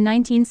Russia in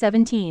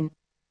 1917.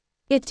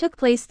 It took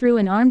place through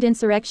an armed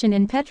insurrection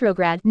in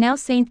Petrograd, now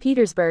St.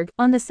 Petersburg,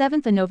 on the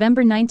 7th of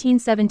November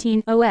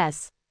 1917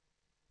 OS.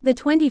 The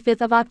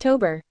 25th of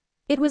October.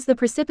 It was the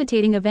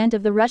precipitating event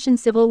of the Russian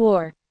Civil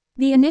War.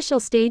 The initial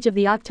stage of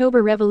the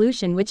October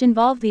Revolution, which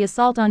involved the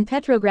assault on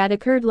Petrograd,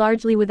 occurred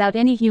largely without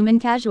any human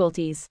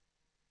casualties.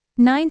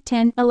 9,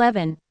 10,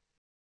 11.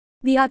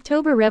 The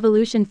October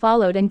Revolution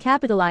followed and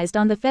capitalized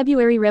on the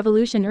February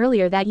Revolution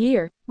earlier that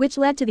year, which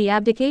led to the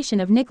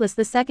abdication of Nicholas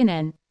II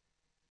and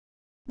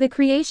the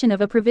creation of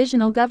a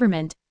provisional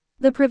government.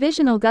 The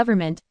provisional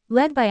government,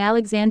 led by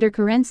Alexander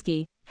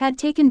Kerensky, had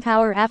taken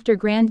power after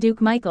Grand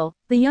Duke Michael,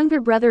 the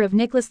younger brother of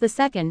Nicholas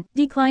II,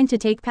 declined to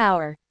take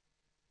power.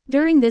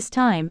 During this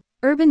time,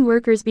 urban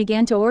workers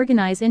began to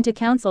organize into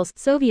councils,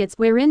 Soviets,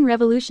 wherein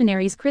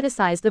revolutionaries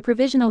criticized the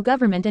provisional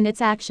government and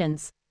its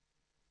actions.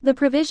 The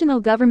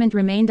provisional government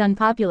remained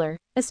unpopular,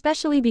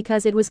 especially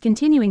because it was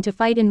continuing to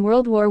fight in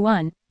World War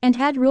I, and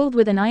had ruled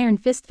with an iron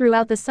fist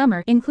throughout the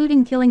summer,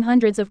 including killing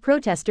hundreds of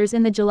protesters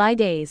in the July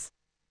days.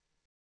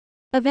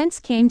 Events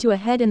came to a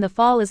head in the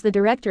fall as the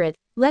Directorate,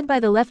 led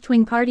by the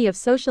left-wing Party of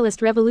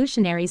Socialist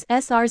Revolutionaries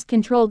 (SRs),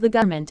 controlled the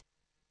government.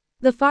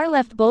 The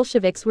far-left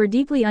Bolsheviks were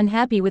deeply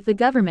unhappy with the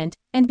government,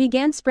 and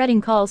began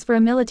spreading calls for a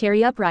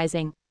military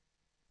uprising.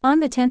 On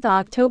the 10th of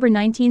October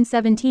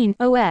 1917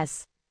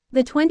 OS.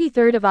 The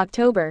 23rd of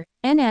October,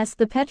 NS,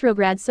 the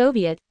Petrograd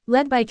Soviet,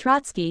 led by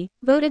Trotsky,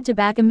 voted to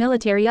back a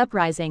military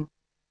uprising.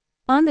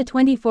 On the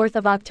 24th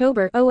of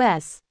October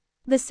OS.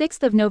 The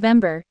 6th of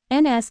November,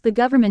 NS, the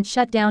government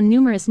shut down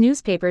numerous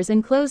newspapers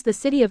and closed the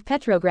city of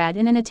Petrograd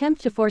in an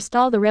attempt to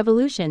forestall the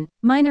revolution.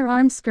 Minor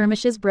armed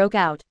skirmishes broke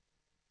out.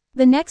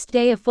 The next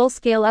day a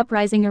full-scale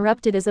uprising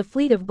erupted as a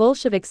fleet of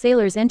Bolshevik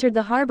sailors entered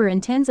the harbor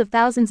and tens of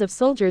thousands of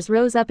soldiers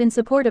rose up in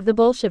support of the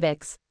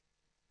Bolsheviks.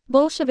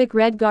 Bolshevik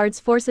Red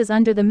Guards forces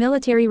under the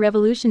Military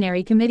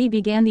Revolutionary Committee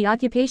began the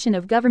occupation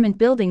of government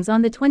buildings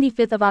on the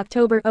 25th of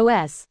October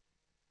OS.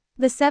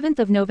 The 7th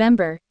of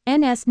November,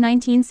 NS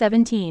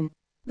 1917.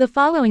 The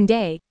following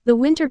day, the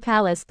Winter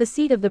Palace, the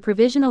seat of the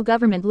provisional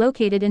government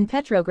located in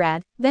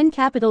Petrograd, then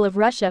capital of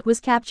Russia, was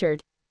captured.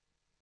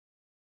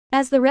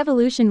 As the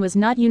revolution was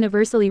not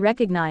universally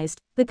recognized,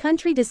 the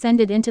country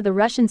descended into the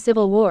Russian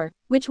Civil War,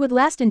 which would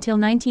last until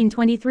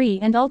 1923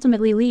 and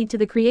ultimately lead to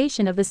the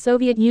creation of the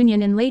Soviet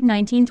Union in late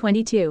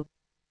 1922.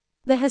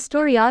 The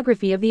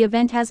historiography of the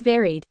event has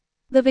varied.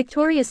 The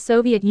victorious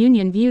Soviet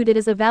Union viewed it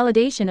as a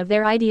validation of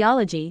their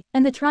ideology,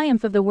 and the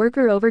triumph of the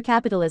worker over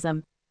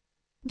capitalism.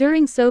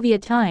 During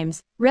Soviet times,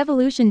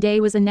 Revolution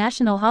Day was a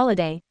national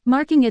holiday,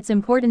 marking its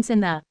importance in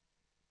the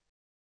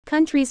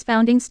country's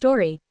founding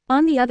story.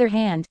 On the other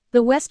hand,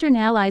 the Western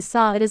Allies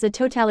saw it as a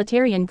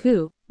totalitarian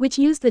coup, which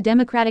used the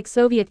democratic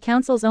Soviet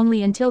councils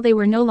only until they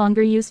were no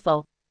longer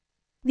useful.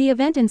 The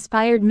event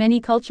inspired many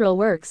cultural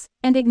works,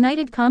 and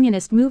ignited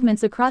communist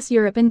movements across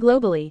Europe and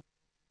globally.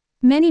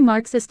 Many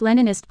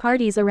Marxist-Leninist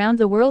parties around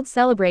the world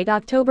celebrate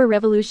October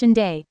Revolution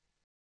Day.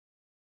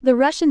 The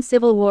Russian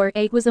Civil War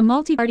was a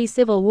multi-party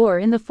civil war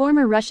in the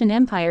former Russian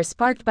Empire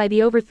sparked by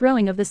the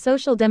overthrowing of the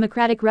Social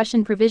Democratic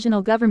Russian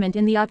Provisional Government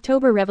in the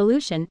October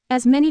Revolution,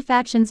 as many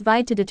factions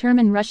vied to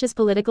determine Russia's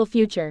political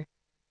future.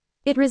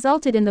 It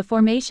resulted in the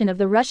formation of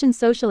the Russian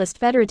Socialist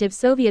Federative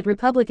Soviet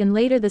Republic and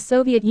later the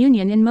Soviet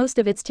Union in most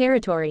of its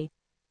territory.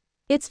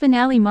 Its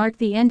finale marked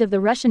the end of the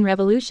Russian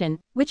Revolution,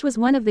 which was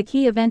one of the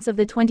key events of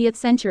the 20th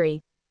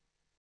century.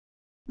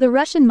 The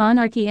Russian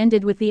monarchy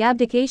ended with the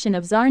abdication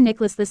of Tsar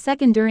Nicholas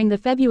II during the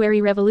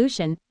February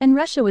Revolution, and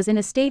Russia was in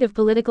a state of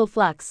political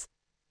flux.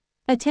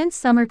 A tense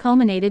summer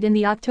culminated in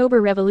the October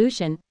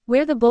Revolution,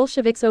 where the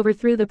Bolsheviks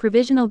overthrew the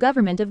provisional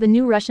government of the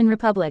new Russian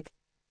Republic.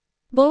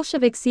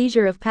 Bolshevik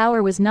seizure of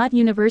power was not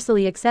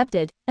universally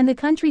accepted, and the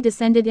country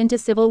descended into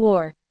civil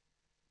war.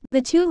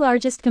 The two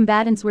largest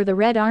combatants were the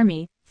Red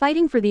Army,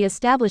 fighting for the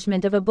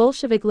establishment of a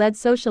Bolshevik-led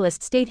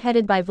socialist state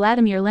headed by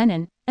Vladimir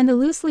Lenin, and the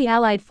loosely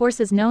allied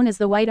forces known as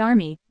the White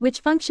Army, which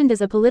functioned as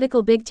a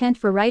political big tent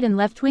for right and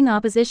left-wing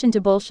opposition to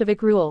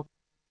Bolshevik rule.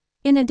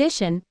 In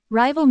addition,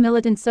 rival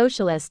militant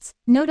socialists,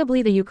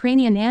 notably the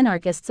Ukrainian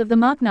anarchists of the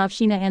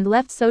Makhnovshchina and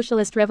left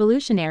socialist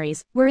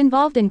revolutionaries, were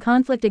involved in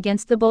conflict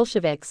against the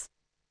Bolsheviks.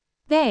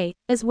 They,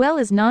 as well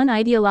as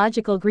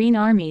non-ideological Green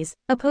armies,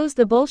 opposed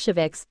the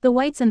Bolsheviks, the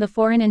Whites and the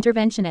foreign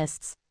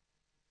interventionists.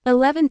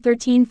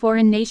 1113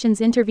 foreign nations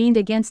intervened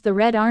against the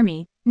Red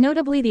Army,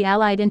 notably the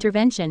Allied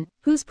intervention,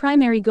 whose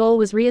primary goal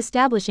was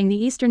re-establishing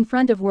the Eastern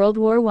Front of World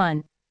War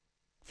I.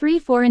 3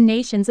 foreign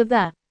nations of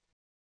the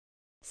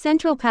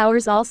Central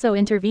Powers also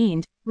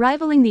intervened,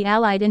 rivaling the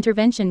Allied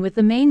intervention with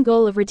the main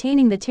goal of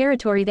retaining the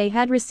territory they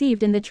had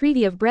received in the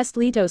Treaty of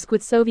Brest-Litovsk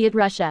with Soviet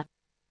Russia.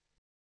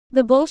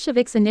 The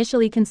Bolsheviks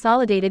initially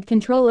consolidated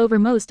control over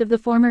most of the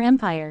former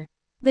empire.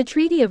 The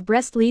Treaty of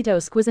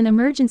Brest-Litovsk was an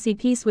emergency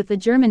peace with the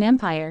German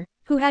Empire,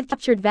 who had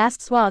captured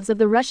vast swaths of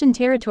the Russian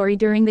territory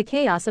during the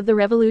chaos of the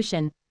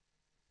revolution.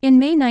 In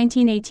May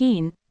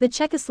 1918, the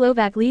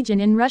Czechoslovak Legion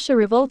in Russia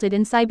revolted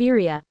in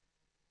Siberia.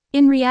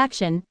 In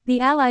reaction, the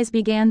Allies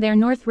began their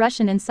North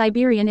Russian and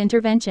Siberian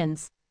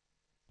interventions.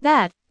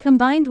 That,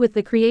 combined with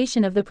the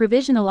creation of the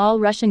Provisional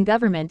All-Russian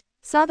Government,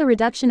 saw the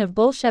reduction of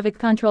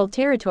Bolshevik-controlled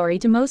territory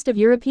to most of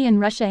European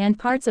Russia and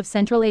parts of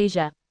Central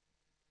Asia.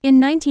 In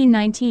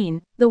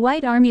 1919, the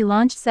White Army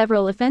launched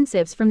several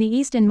offensives from the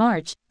east in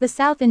March, the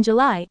south in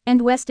July,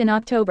 and west in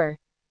October.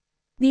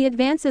 The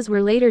advances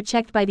were later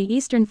checked by the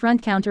Eastern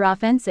Front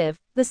counteroffensive,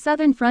 the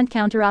Southern Front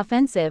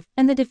counteroffensive,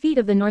 and the defeat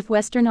of the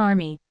Northwestern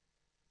Army.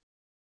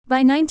 By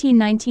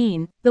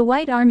 1919, the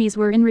White Armies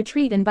were in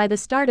retreat and by the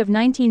start of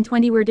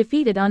 1920 were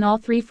defeated on all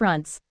 3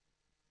 fronts.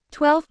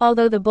 12.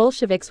 Although the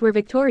Bolsheviks were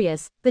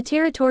victorious, the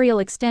territorial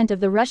extent of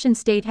the Russian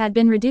state had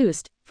been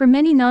reduced, for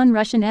many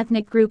non-Russian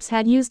ethnic groups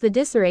had used the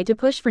disarray to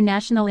push for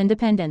national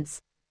independence.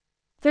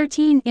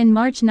 13. In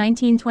March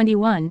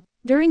 1921,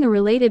 during a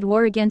related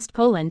war against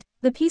Poland,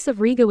 the Peace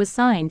of Riga was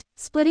signed,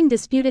 splitting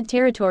disputed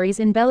territories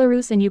in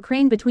Belarus and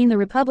Ukraine between the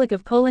Republic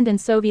of Poland and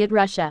Soviet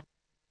Russia.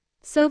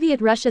 Soviet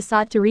Russia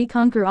sought to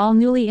reconquer all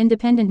newly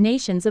independent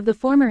nations of the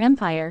former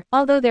empire,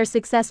 although their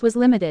success was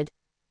limited.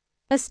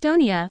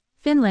 Estonia,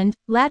 Finland,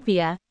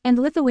 Latvia, and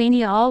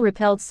Lithuania all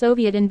repelled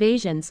Soviet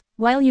invasions,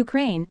 while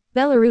Ukraine,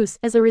 Belarus,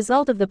 as a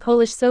result of the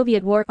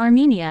Polish-Soviet War,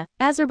 Armenia,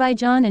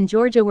 Azerbaijan and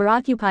Georgia were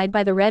occupied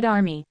by the Red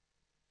Army.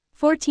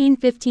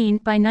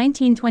 14-15. By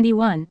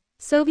 1921,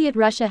 Soviet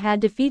Russia had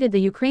defeated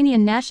the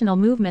Ukrainian national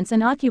movements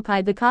and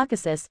occupied the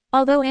Caucasus,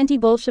 although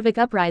anti-Bolshevik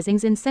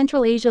uprisings in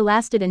Central Asia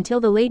lasted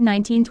until the late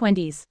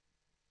 1920s.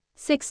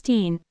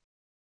 16.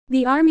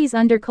 The armies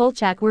under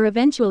Kolchak were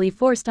eventually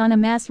forced on a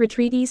mass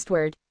retreat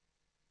eastward.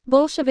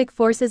 Bolshevik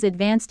forces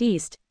advanced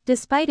east,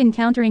 despite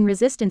encountering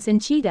resistance in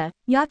Chita,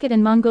 Yakut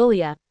and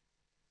Mongolia.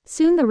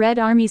 Soon the Red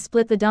Army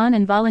split the Don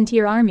and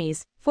Volunteer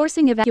armies,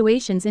 forcing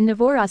evacuations in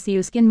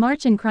Novorossiysk in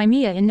March and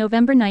Crimea in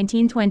November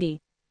 1920.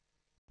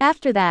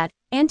 After that,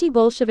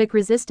 anti-Bolshevik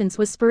resistance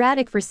was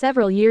sporadic for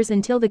several years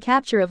until the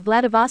capture of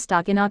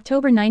Vladivostok in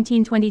October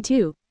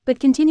 1922, but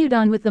continued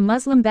on with the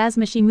Muslim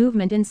Bazmashi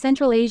movement in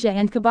Central Asia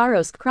and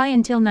Khabarovsk Krai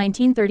until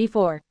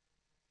 1934.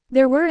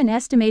 There were an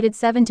estimated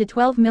 7 to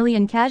 12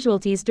 million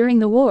casualties during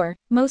the war,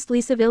 mostly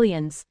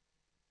civilians.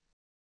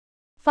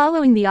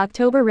 Following the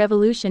October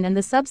Revolution and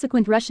the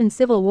subsequent Russian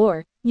Civil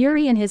War,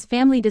 Yuri and his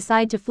family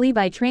decide to flee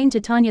by train to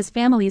Tanya's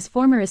family's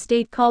former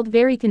estate called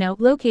Verikino,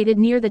 located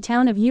near the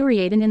town of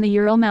Uriatin in the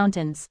Ural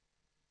Mountains.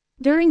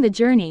 During the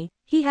journey,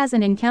 he has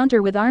an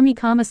encounter with Army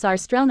Commissar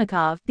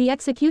Strelnikov, the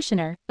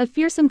executioner, a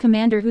fearsome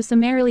commander who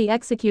summarily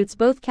executes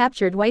both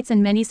captured whites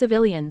and many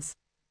civilians.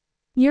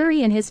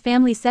 Yuri and his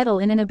family settle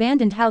in an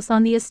abandoned house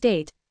on the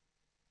estate.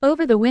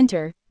 Over the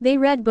winter, they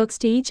read books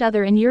to each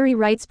other and Yuri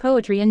writes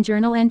poetry and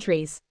journal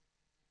entries.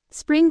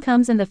 Spring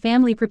comes and the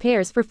family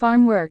prepares for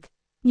farm work.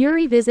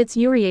 Yuri visits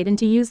Uriatin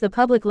to use the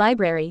public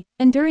library,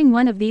 and during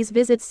one of these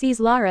visits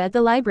sees Lara at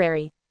the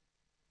library.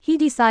 He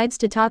decides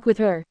to talk with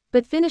her,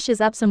 but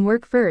finishes up some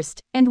work first,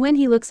 and when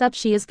he looks up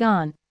she is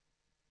gone.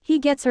 He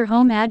gets her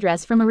home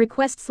address from a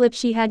request slip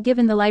she had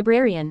given the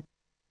librarian.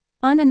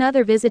 On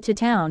another visit to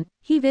town,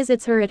 he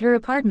visits her at her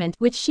apartment,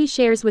 which she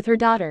shares with her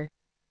daughter.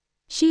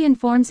 She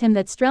informs him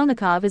that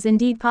Strelnikov is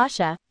indeed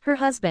Pasha, her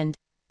husband.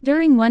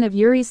 During one of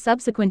Yuri's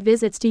subsequent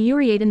visits to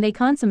Uriatin they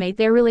consummate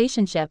their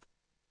relationship.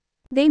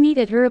 They meet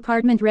at her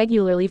apartment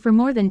regularly for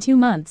more than 2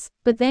 months,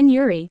 but then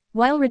Yuri,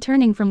 while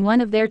returning from one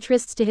of their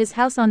trysts to his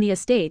house on the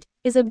estate,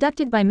 is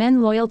abducted by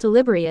men loyal to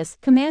Liberius,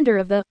 commander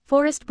of the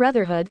Forest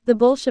Brotherhood, the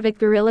Bolshevik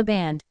guerrilla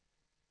band.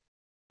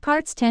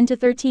 Parts 10 to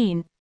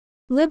 13.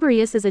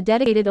 Liberius is a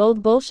dedicated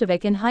old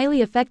Bolshevik and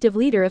highly effective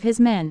leader of his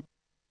men.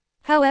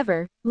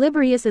 However,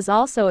 Liberius is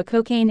also a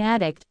cocaine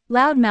addict,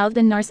 loud-mouthed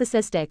and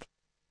narcissistic.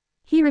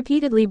 He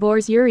repeatedly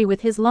bores Yuri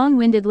with his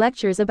long-winded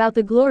lectures about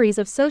the glories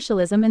of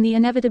socialism and the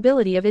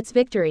inevitability of its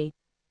victory.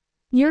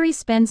 Yuri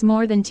spends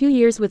more than 2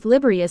 years with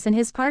Liberius and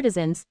his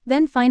partisans,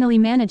 then finally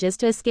manages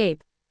to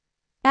escape.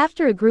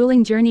 After a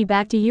grueling journey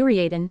back to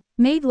Uriatin,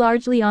 made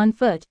largely on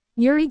foot,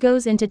 Yuri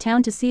goes into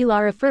town to see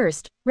Lara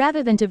first,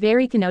 rather than to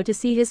Verikino to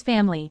see his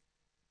family.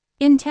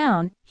 In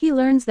town, he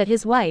learns that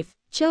his wife,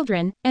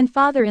 children, and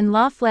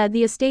father-in-law fled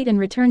the estate and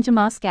returned to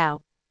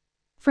Moscow.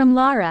 From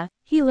Lara,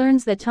 he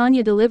learns that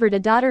Tanya delivered a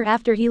daughter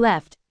after he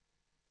left.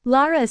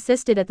 Lara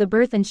assisted at the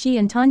birth and she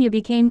and Tanya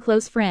became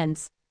close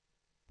friends.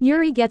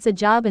 Yuri gets a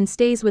job and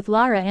stays with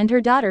Lara and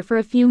her daughter for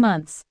a few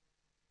months.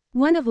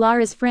 One of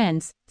Lara's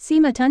friends,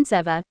 Sima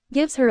Tuntseva,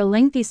 gives her a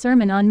lengthy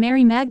sermon on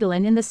Mary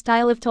Magdalene in the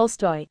style of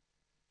Tolstoy.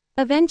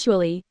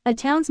 Eventually, a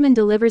townsman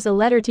delivers a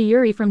letter to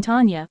Yuri from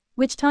Tanya,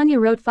 which Tanya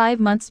wrote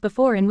 5 months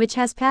before and which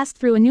has passed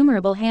through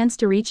innumerable hands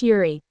to reach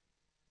Yuri.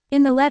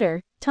 In the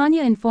letter,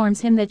 Tanya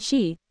informs him that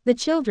she, the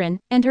children,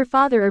 and her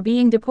father are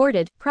being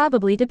deported,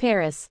 probably to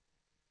Paris.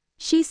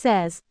 She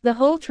says, "The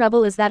whole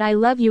trouble is that I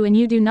love you and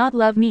you do not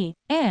love me,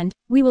 and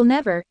we will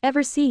never,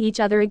 ever see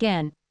each other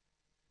again."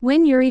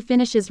 When Yuri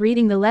finishes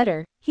reading the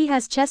letter, he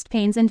has chest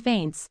pains and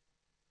faints.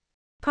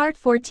 Part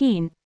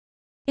 14.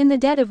 In the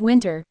dead of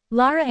winter,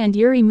 Lara and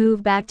Yuri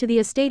move back to the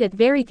estate at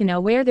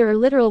Verikino where there are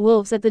literal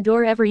wolves at the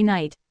door every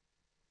night.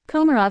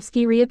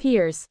 Komarovsky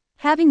reappears.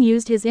 Having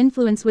used his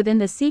influence within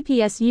the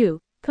CPSU,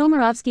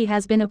 Komarovsky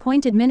has been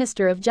appointed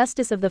Minister of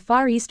Justice of the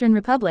Far Eastern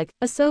Republic,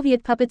 a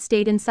Soviet puppet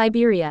state in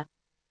Siberia.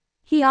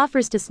 He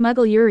offers to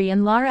smuggle Yuri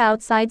and Lara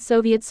outside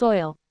Soviet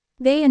soil.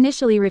 They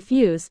initially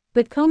refuse,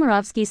 but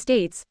Komarovsky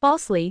states,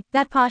 falsely,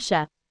 that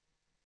Pasha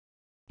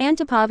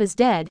Antipov is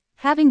dead,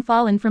 having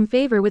fallen from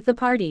favor with the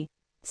party.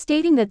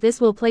 Stating that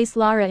this will place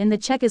Lara in the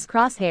Cheka's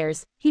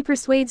crosshairs, he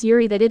persuades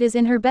Yuri that it is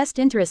in her best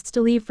interests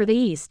to leave for the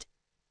east.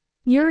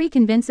 Yuri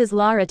convinces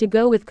Lara to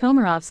go with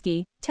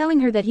Komarovsky, telling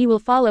her that he will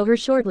follow her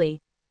shortly.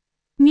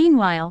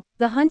 Meanwhile,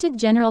 the hunted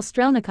General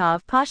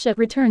Strelnikov Pasha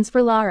returns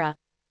for Lara.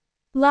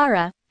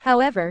 Lara,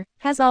 however,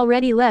 has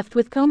already left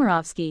with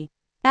Komarovsky.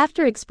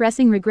 After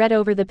expressing regret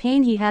over the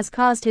pain he has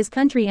caused his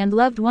country and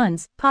loved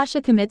ones,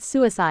 Pasha commits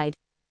suicide.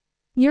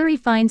 Yuri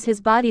finds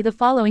his body the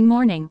following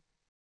morning.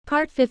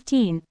 Part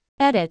 15.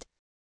 Edit.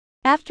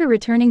 After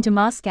returning to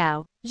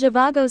Moscow,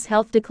 Zhivago's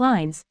health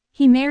declines.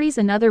 He marries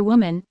another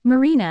woman,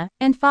 Marina,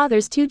 and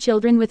fathers 2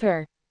 children with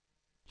her.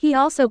 He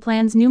also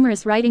plans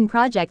numerous writing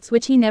projects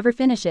which he never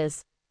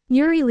finishes.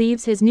 Yuri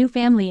leaves his new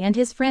family and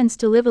his friends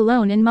to live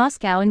alone in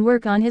Moscow and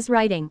work on his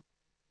writing.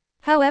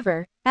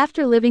 However,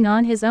 after living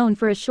on his own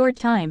for a short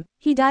time,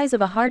 he dies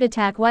of a heart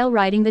attack while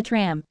riding the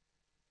tram.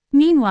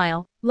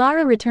 Meanwhile,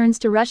 Lara returns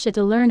to Russia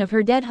to learn of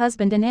her dead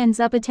husband and ends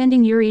up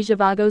attending Yuri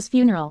Zhivago's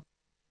funeral.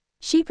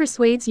 She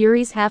persuades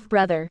Yuri's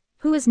half-brother,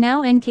 who is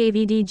now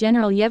NKVD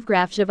General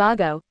Yevgraf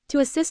Zhivago, to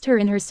assist her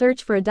in her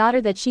search for a daughter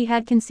that she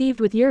had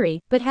conceived with Yuri,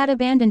 but had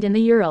abandoned in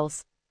the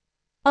Urals.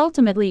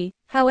 Ultimately,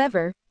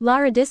 however,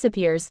 Lara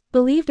disappears,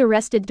 believed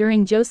arrested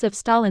during Joseph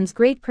Stalin's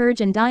Great Purge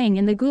and dying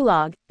in the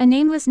Gulag, a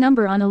nameless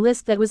number on a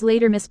list that was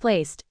later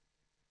misplaced.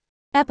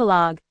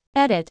 Epilogue.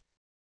 Edit.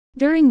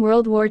 During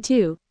World War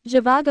II,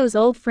 Zhivago's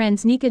old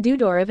friends Nika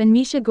Dudorov and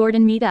Misha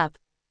Gordon meet up.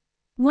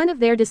 One of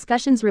their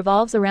discussions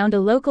revolves around a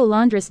local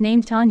laundress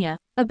named Tanya,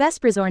 a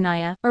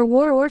besprizornaya, or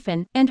war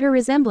orphan, and her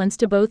resemblance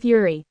to both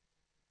Yuri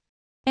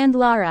and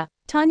Lara.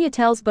 Tanya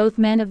tells both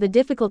men of the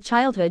difficult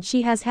childhood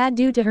she has had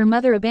due to her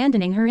mother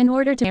abandoning her in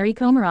order to marry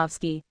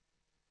Komarovsky.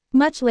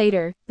 Much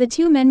later, the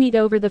two men meet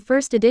over the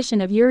first edition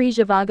of Yuri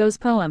Zhivago's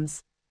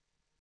poems.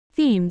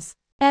 Themes.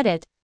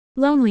 Edit.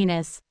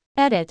 Loneliness.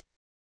 Edit.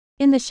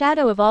 In the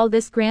shadow of all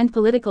this grand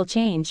political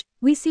change,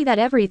 we see that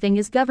everything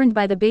is governed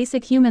by the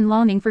basic human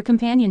longing for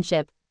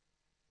companionship.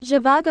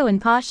 Zhivago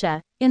and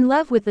Pasha, in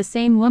love with the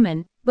same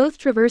woman, both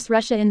traverse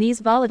Russia in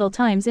these volatile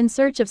times in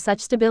search of such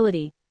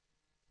stability.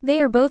 They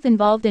are both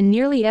involved in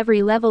nearly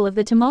every level of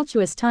the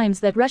tumultuous times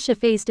that Russia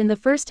faced in the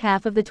first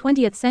half of the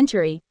 20th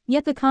century,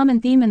 yet the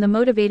common theme and the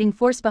motivating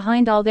force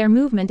behind all their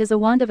movement is a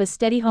want of a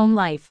steady home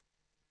life.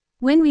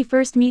 When we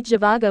first meet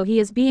Zhivago, he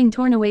is being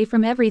torn away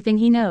from everything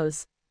he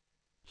knows.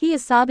 He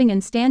is sobbing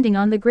and standing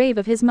on the grave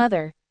of his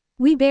mother.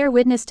 We bear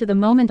witness to the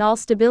moment all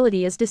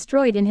stability is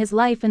destroyed in his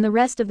life, and the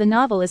rest of the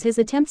novel is his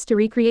attempts to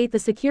recreate the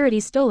security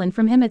stolen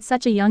from him at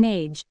such a young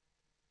age.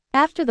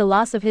 After the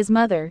loss of his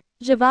mother,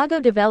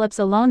 Zhivago develops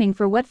a longing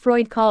for what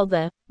Freud called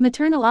the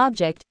maternal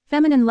object,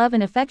 feminine love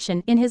and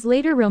affection, in his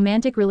later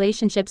romantic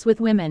relationships with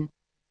women.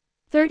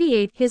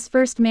 38. His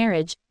first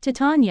marriage, to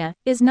Tanya,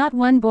 is not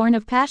one born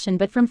of passion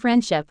but from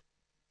friendship.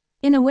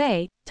 In a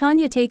way,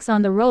 Tanya takes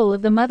on the role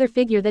of the mother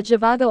figure that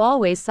Zhivago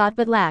always sought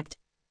but lacked.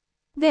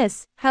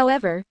 This,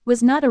 however,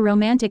 was not a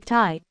romantic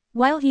tie.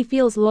 While he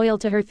feels loyal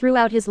to her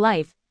throughout his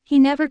life, he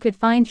never could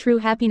find true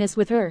happiness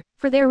with her,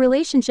 for their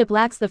relationship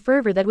lacks the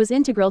fervor that was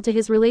integral to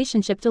his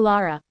relationship to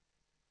Lara.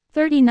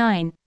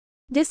 39.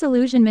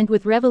 Disillusionment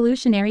with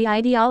revolutionary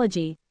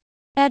ideology.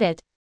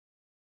 Edit.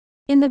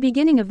 In the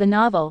beginning of the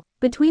novel,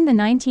 between the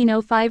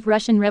 1905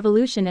 Russian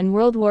Revolution and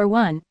World War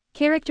I,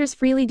 characters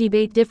freely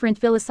debate different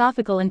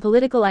philosophical and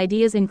political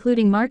ideas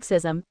including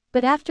Marxism,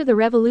 but after the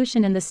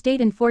revolution and the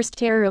state-enforced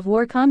terror of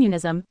war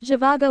communism,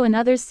 Zhivago and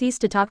others cease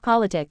to talk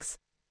politics.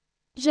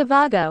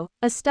 Zhivago,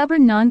 a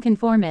stubborn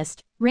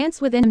nonconformist, rants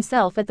within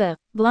himself at the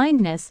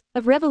blindness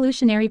of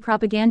revolutionary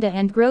propaganda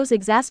and grows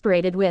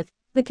exasperated with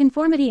the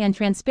conformity and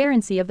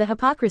transparency of the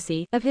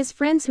hypocrisy of his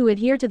friends who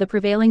adhere to the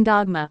prevailing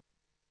dogma.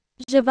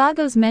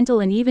 Zhivago's mental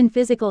and even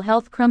physical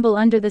health crumble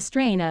under the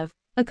strain of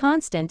a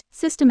constant,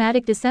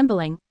 systematic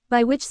dissembling,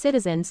 by which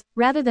citizens,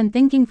 rather than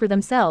thinking for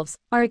themselves,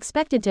 are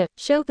expected to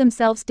show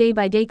themselves day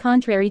by day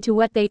contrary to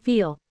what they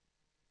feel.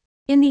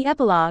 In the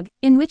epilogue,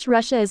 in which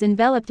Russia is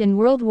enveloped in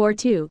World War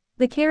II,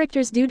 The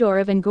characters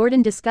Dudorov and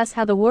Gordon discuss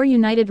how the war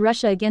united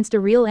Russia against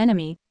a real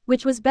enemy,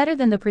 which was better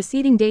than the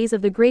preceding days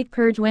of the Great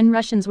Purge when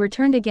Russians were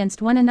turned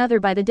against one another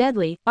by the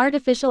deadly,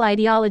 artificial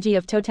ideology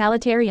of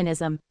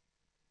totalitarianism.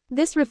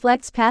 This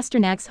reflects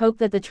Pasternak's hope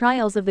that the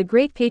trials of the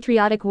Great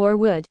Patriotic War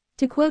would,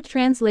 to quote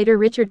translator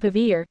Richard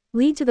Pavier,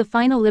 lead to the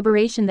final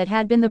liberation that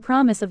had been the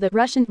promise of the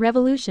Russian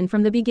Revolution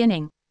from the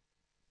beginning.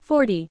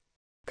 40.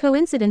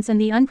 Coincidence and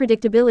the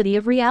unpredictability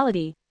of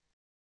reality.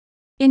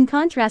 In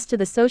contrast to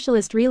the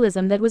socialist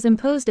realism that was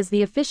imposed as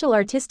the official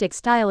artistic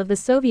style of the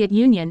Soviet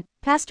Union,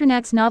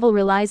 Pasternak's novel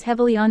relies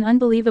heavily on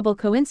unbelievable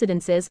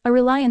coincidences, a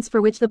reliance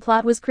for which the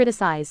plot was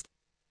criticized.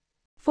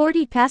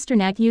 40.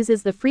 Pasternak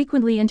uses the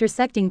frequently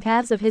intersecting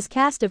paths of his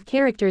cast of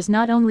characters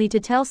not only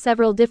to tell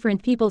several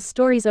different people's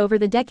stories over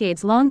the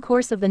decades-long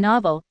course of the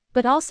novel,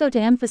 but also to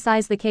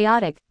emphasize the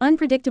chaotic,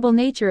 unpredictable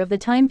nature of the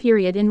time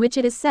period in which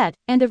it is set,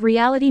 and of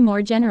reality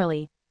more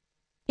generally.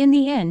 In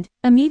the end,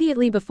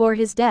 immediately before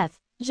his death,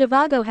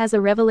 Zhivago has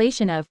a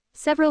revelation of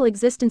several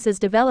existences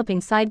developing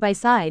side by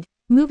side,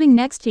 moving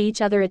next to each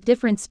other at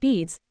different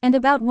speeds, and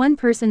about one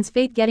person's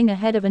fate getting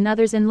ahead of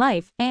another's in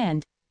life,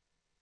 and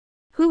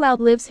who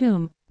outlives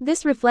whom.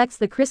 This reflects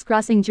the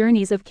crisscrossing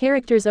journeys of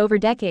characters over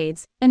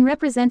decades, and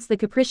represents the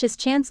capricious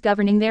chance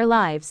governing their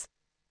lives.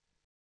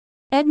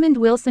 Edmund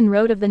Wilson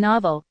wrote of the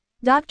novel,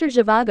 Dr.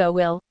 Zhivago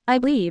will, I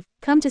believe,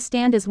 come to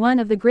stand as one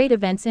of the great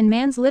events in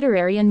man's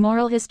literary and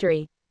moral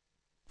history.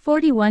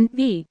 41.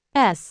 V.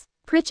 S.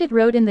 Pritchett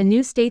wrote in The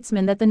New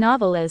Statesman that the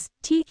novel is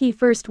the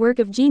first work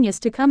of genius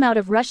to come out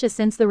of Russia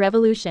since the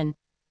Revolution.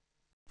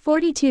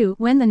 42.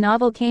 When the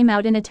novel came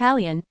out in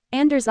Italian,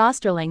 Anders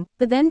Osterling,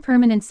 the then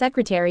permanent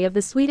secretary of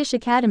the Swedish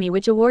Academy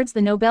which awards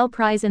the Nobel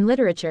Prize in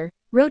Literature,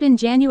 wrote in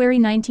January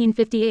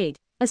 1958,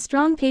 a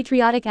strong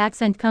patriotic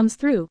accent comes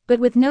through, but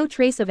with no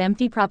trace of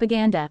empty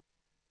propaganda.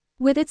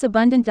 With its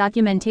abundant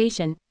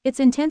documentation, its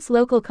intense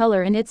local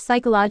color and its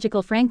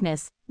psychological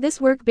frankness, this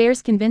work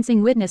bears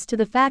convincing witness to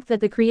the fact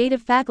that the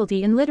creative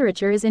faculty in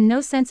literature is in no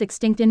sense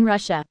extinct in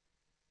Russia.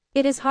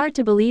 It is hard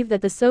to believe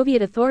that the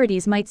Soviet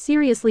authorities might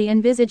seriously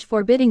envisage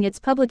forbidding its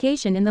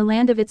publication in the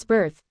land of its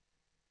birth.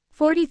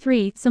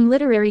 43. Some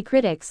literary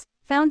critics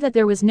found that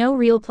there was no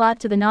real plot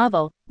to the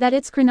novel, that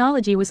its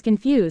chronology was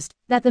confused,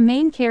 that the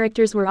main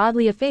characters were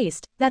oddly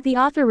effaced, that the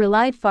author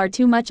relied far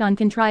too much on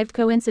contrived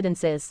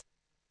coincidences.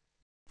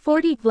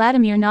 40.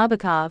 Vladimir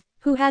Nabokov,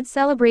 who had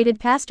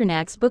celebrated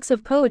Pasternak's books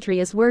of poetry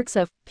as works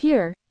of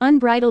pure,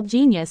 unbridled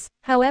genius,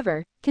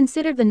 however,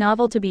 considered the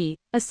novel to be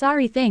a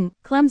sorry thing,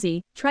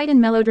 clumsy, trite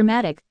and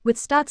melodramatic, with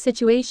stock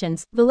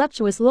situations,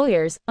 voluptuous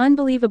lawyers,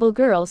 unbelievable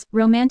girls,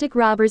 romantic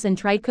robbers and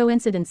trite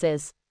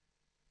coincidences.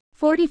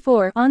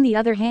 44. On the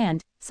other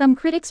hand, some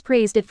critics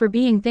praised it for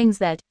being things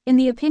that, in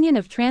the opinion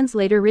of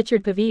translator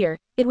Richard Pavier,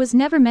 it was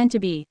never meant to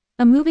be.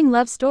 A moving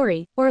love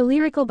story, or a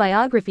lyrical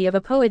biography of a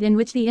poet in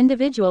which the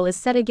individual is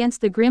set against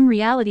the grim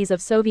realities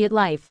of Soviet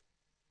life.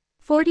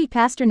 40.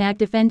 Pasternak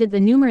defended the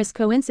numerous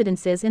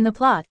coincidences in the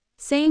plot,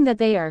 saying that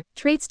they are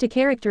traits to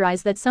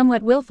characterize that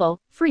somewhat willful,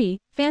 free,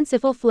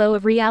 fanciful flow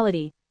of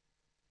reality.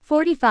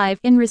 45.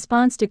 In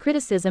response to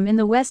criticism in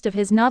the West of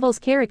his novel's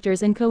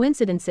characters and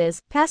coincidences,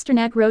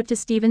 Pasternak wrote to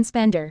Stephen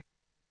Spender,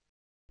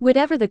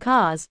 "Whatever the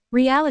cause,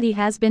 reality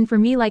has been for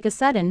me like a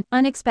sudden,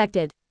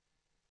 unexpected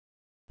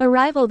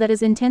arrival that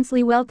is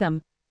intensely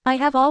welcome. I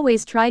have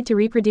always tried to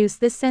reproduce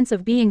this sense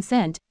of being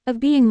sent, of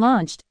being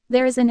launched.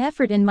 There is an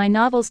effort in my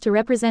novels to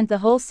represent the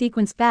whole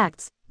sequence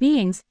facts,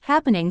 beings,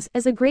 happenings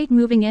as a great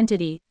moving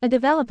entity, a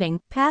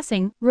developing,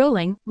 passing,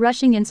 rolling,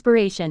 rushing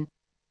inspiration.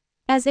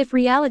 As if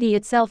reality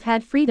itself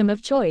had freedom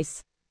of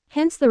choice.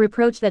 Hence the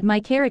reproach that my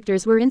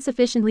characters were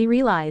insufficiently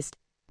realized.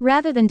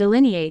 Rather than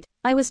delineate,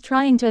 I was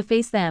trying to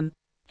efface them.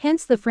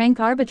 Hence the frank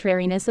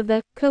arbitrariness of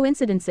the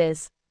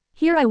coincidences.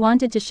 Here I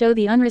wanted to show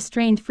the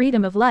unrestrained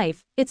freedom of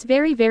life, its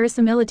very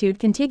verisimilitude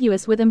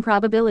contiguous with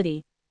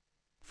improbability."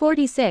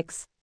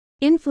 46.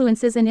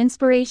 Influences and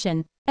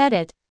inspiration.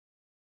 Edit.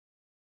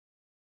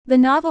 The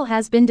novel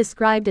has been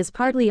described as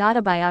partly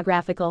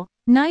autobiographical,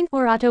 9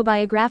 or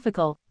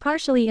autobiographical,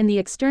 partially in the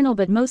external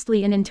but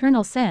mostly in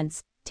internal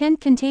sense, 10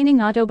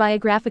 containing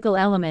autobiographical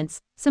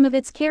elements. Some of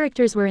its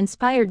characters were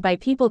inspired by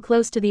people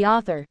close to the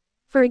author.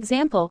 For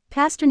example,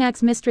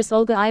 Pasternak's mistress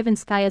Olga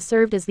Ivanskaya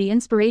served as the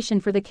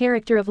inspiration for the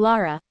character of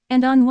Lara,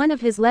 and on one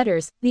of his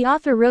letters, the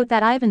author wrote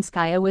that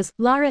Ivanskaya was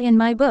Lara in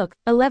my book.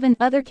 11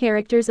 other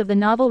characters of the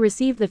novel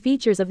received the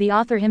features of the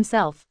author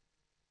himself.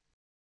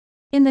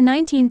 In the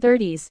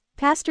 1930s,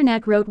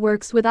 Pasternak wrote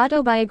works with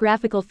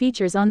autobiographical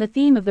features on the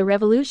theme of the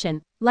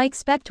revolution, like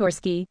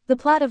Spektorsky, the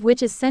plot of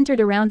which is centered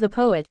around the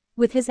poet,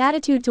 with his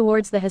attitude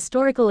towards the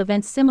historical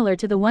events similar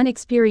to the one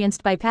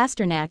experienced by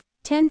Pasternak.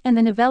 10 and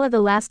the novella The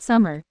Last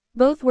Summer.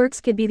 Both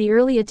works could be the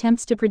early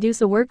attempts to produce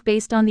a work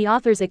based on the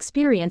author's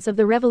experience of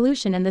the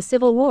Revolution and the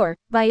Civil War,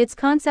 by its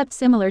concept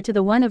similar to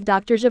the one of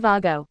Dr.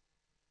 Zhivago.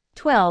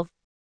 12.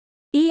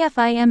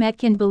 Efim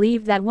Etkin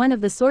believed that one of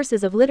the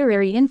sources of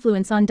literary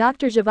influence on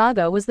Dr.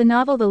 Zhivago was the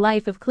novel The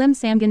Life of Klim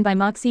Samgan by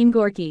Maxim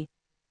Gorky.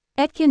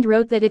 Etkind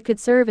wrote that it could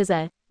serve as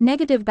a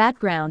negative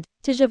background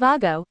to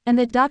Zhivago, and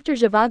that Dr.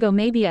 Zhivago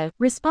may be a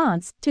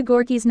response to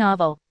Gorky's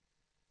novel.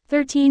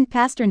 13.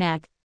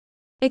 Pasternak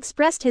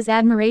expressed his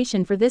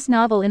admiration for this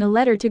novel in a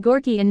letter to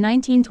Gorky in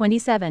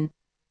 1927.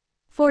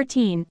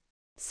 14.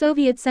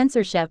 Soviet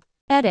censorship.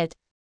 Edit.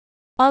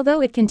 Although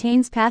it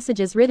contains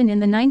passages written in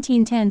the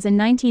 1910s and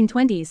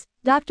 1920s,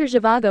 Dr.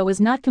 Zhivago was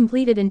not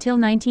completed until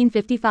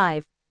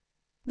 1955.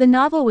 The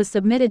novel was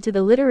submitted to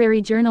the literary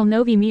journal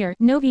Nový Mír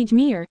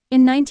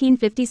in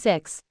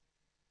 1956.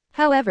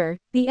 However,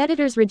 the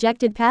editors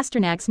rejected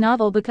Pasternak's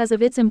novel because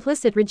of its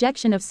implicit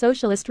rejection of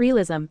socialist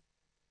realism.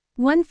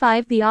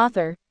 1.5 The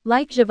author,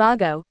 like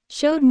Zhivago,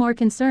 showed more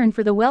concern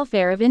for the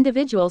welfare of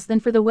individuals than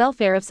for the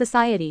welfare of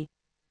society.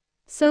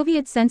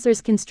 Soviet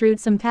censors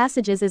construed some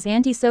passages as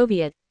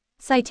anti-Soviet.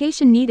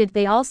 Citation needed.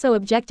 They also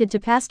objected to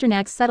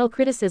Pasternak's subtle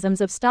criticisms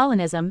of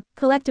Stalinism,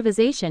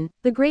 collectivization,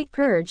 the Great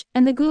Purge,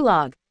 and the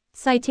Gulag.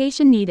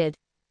 Citation needed.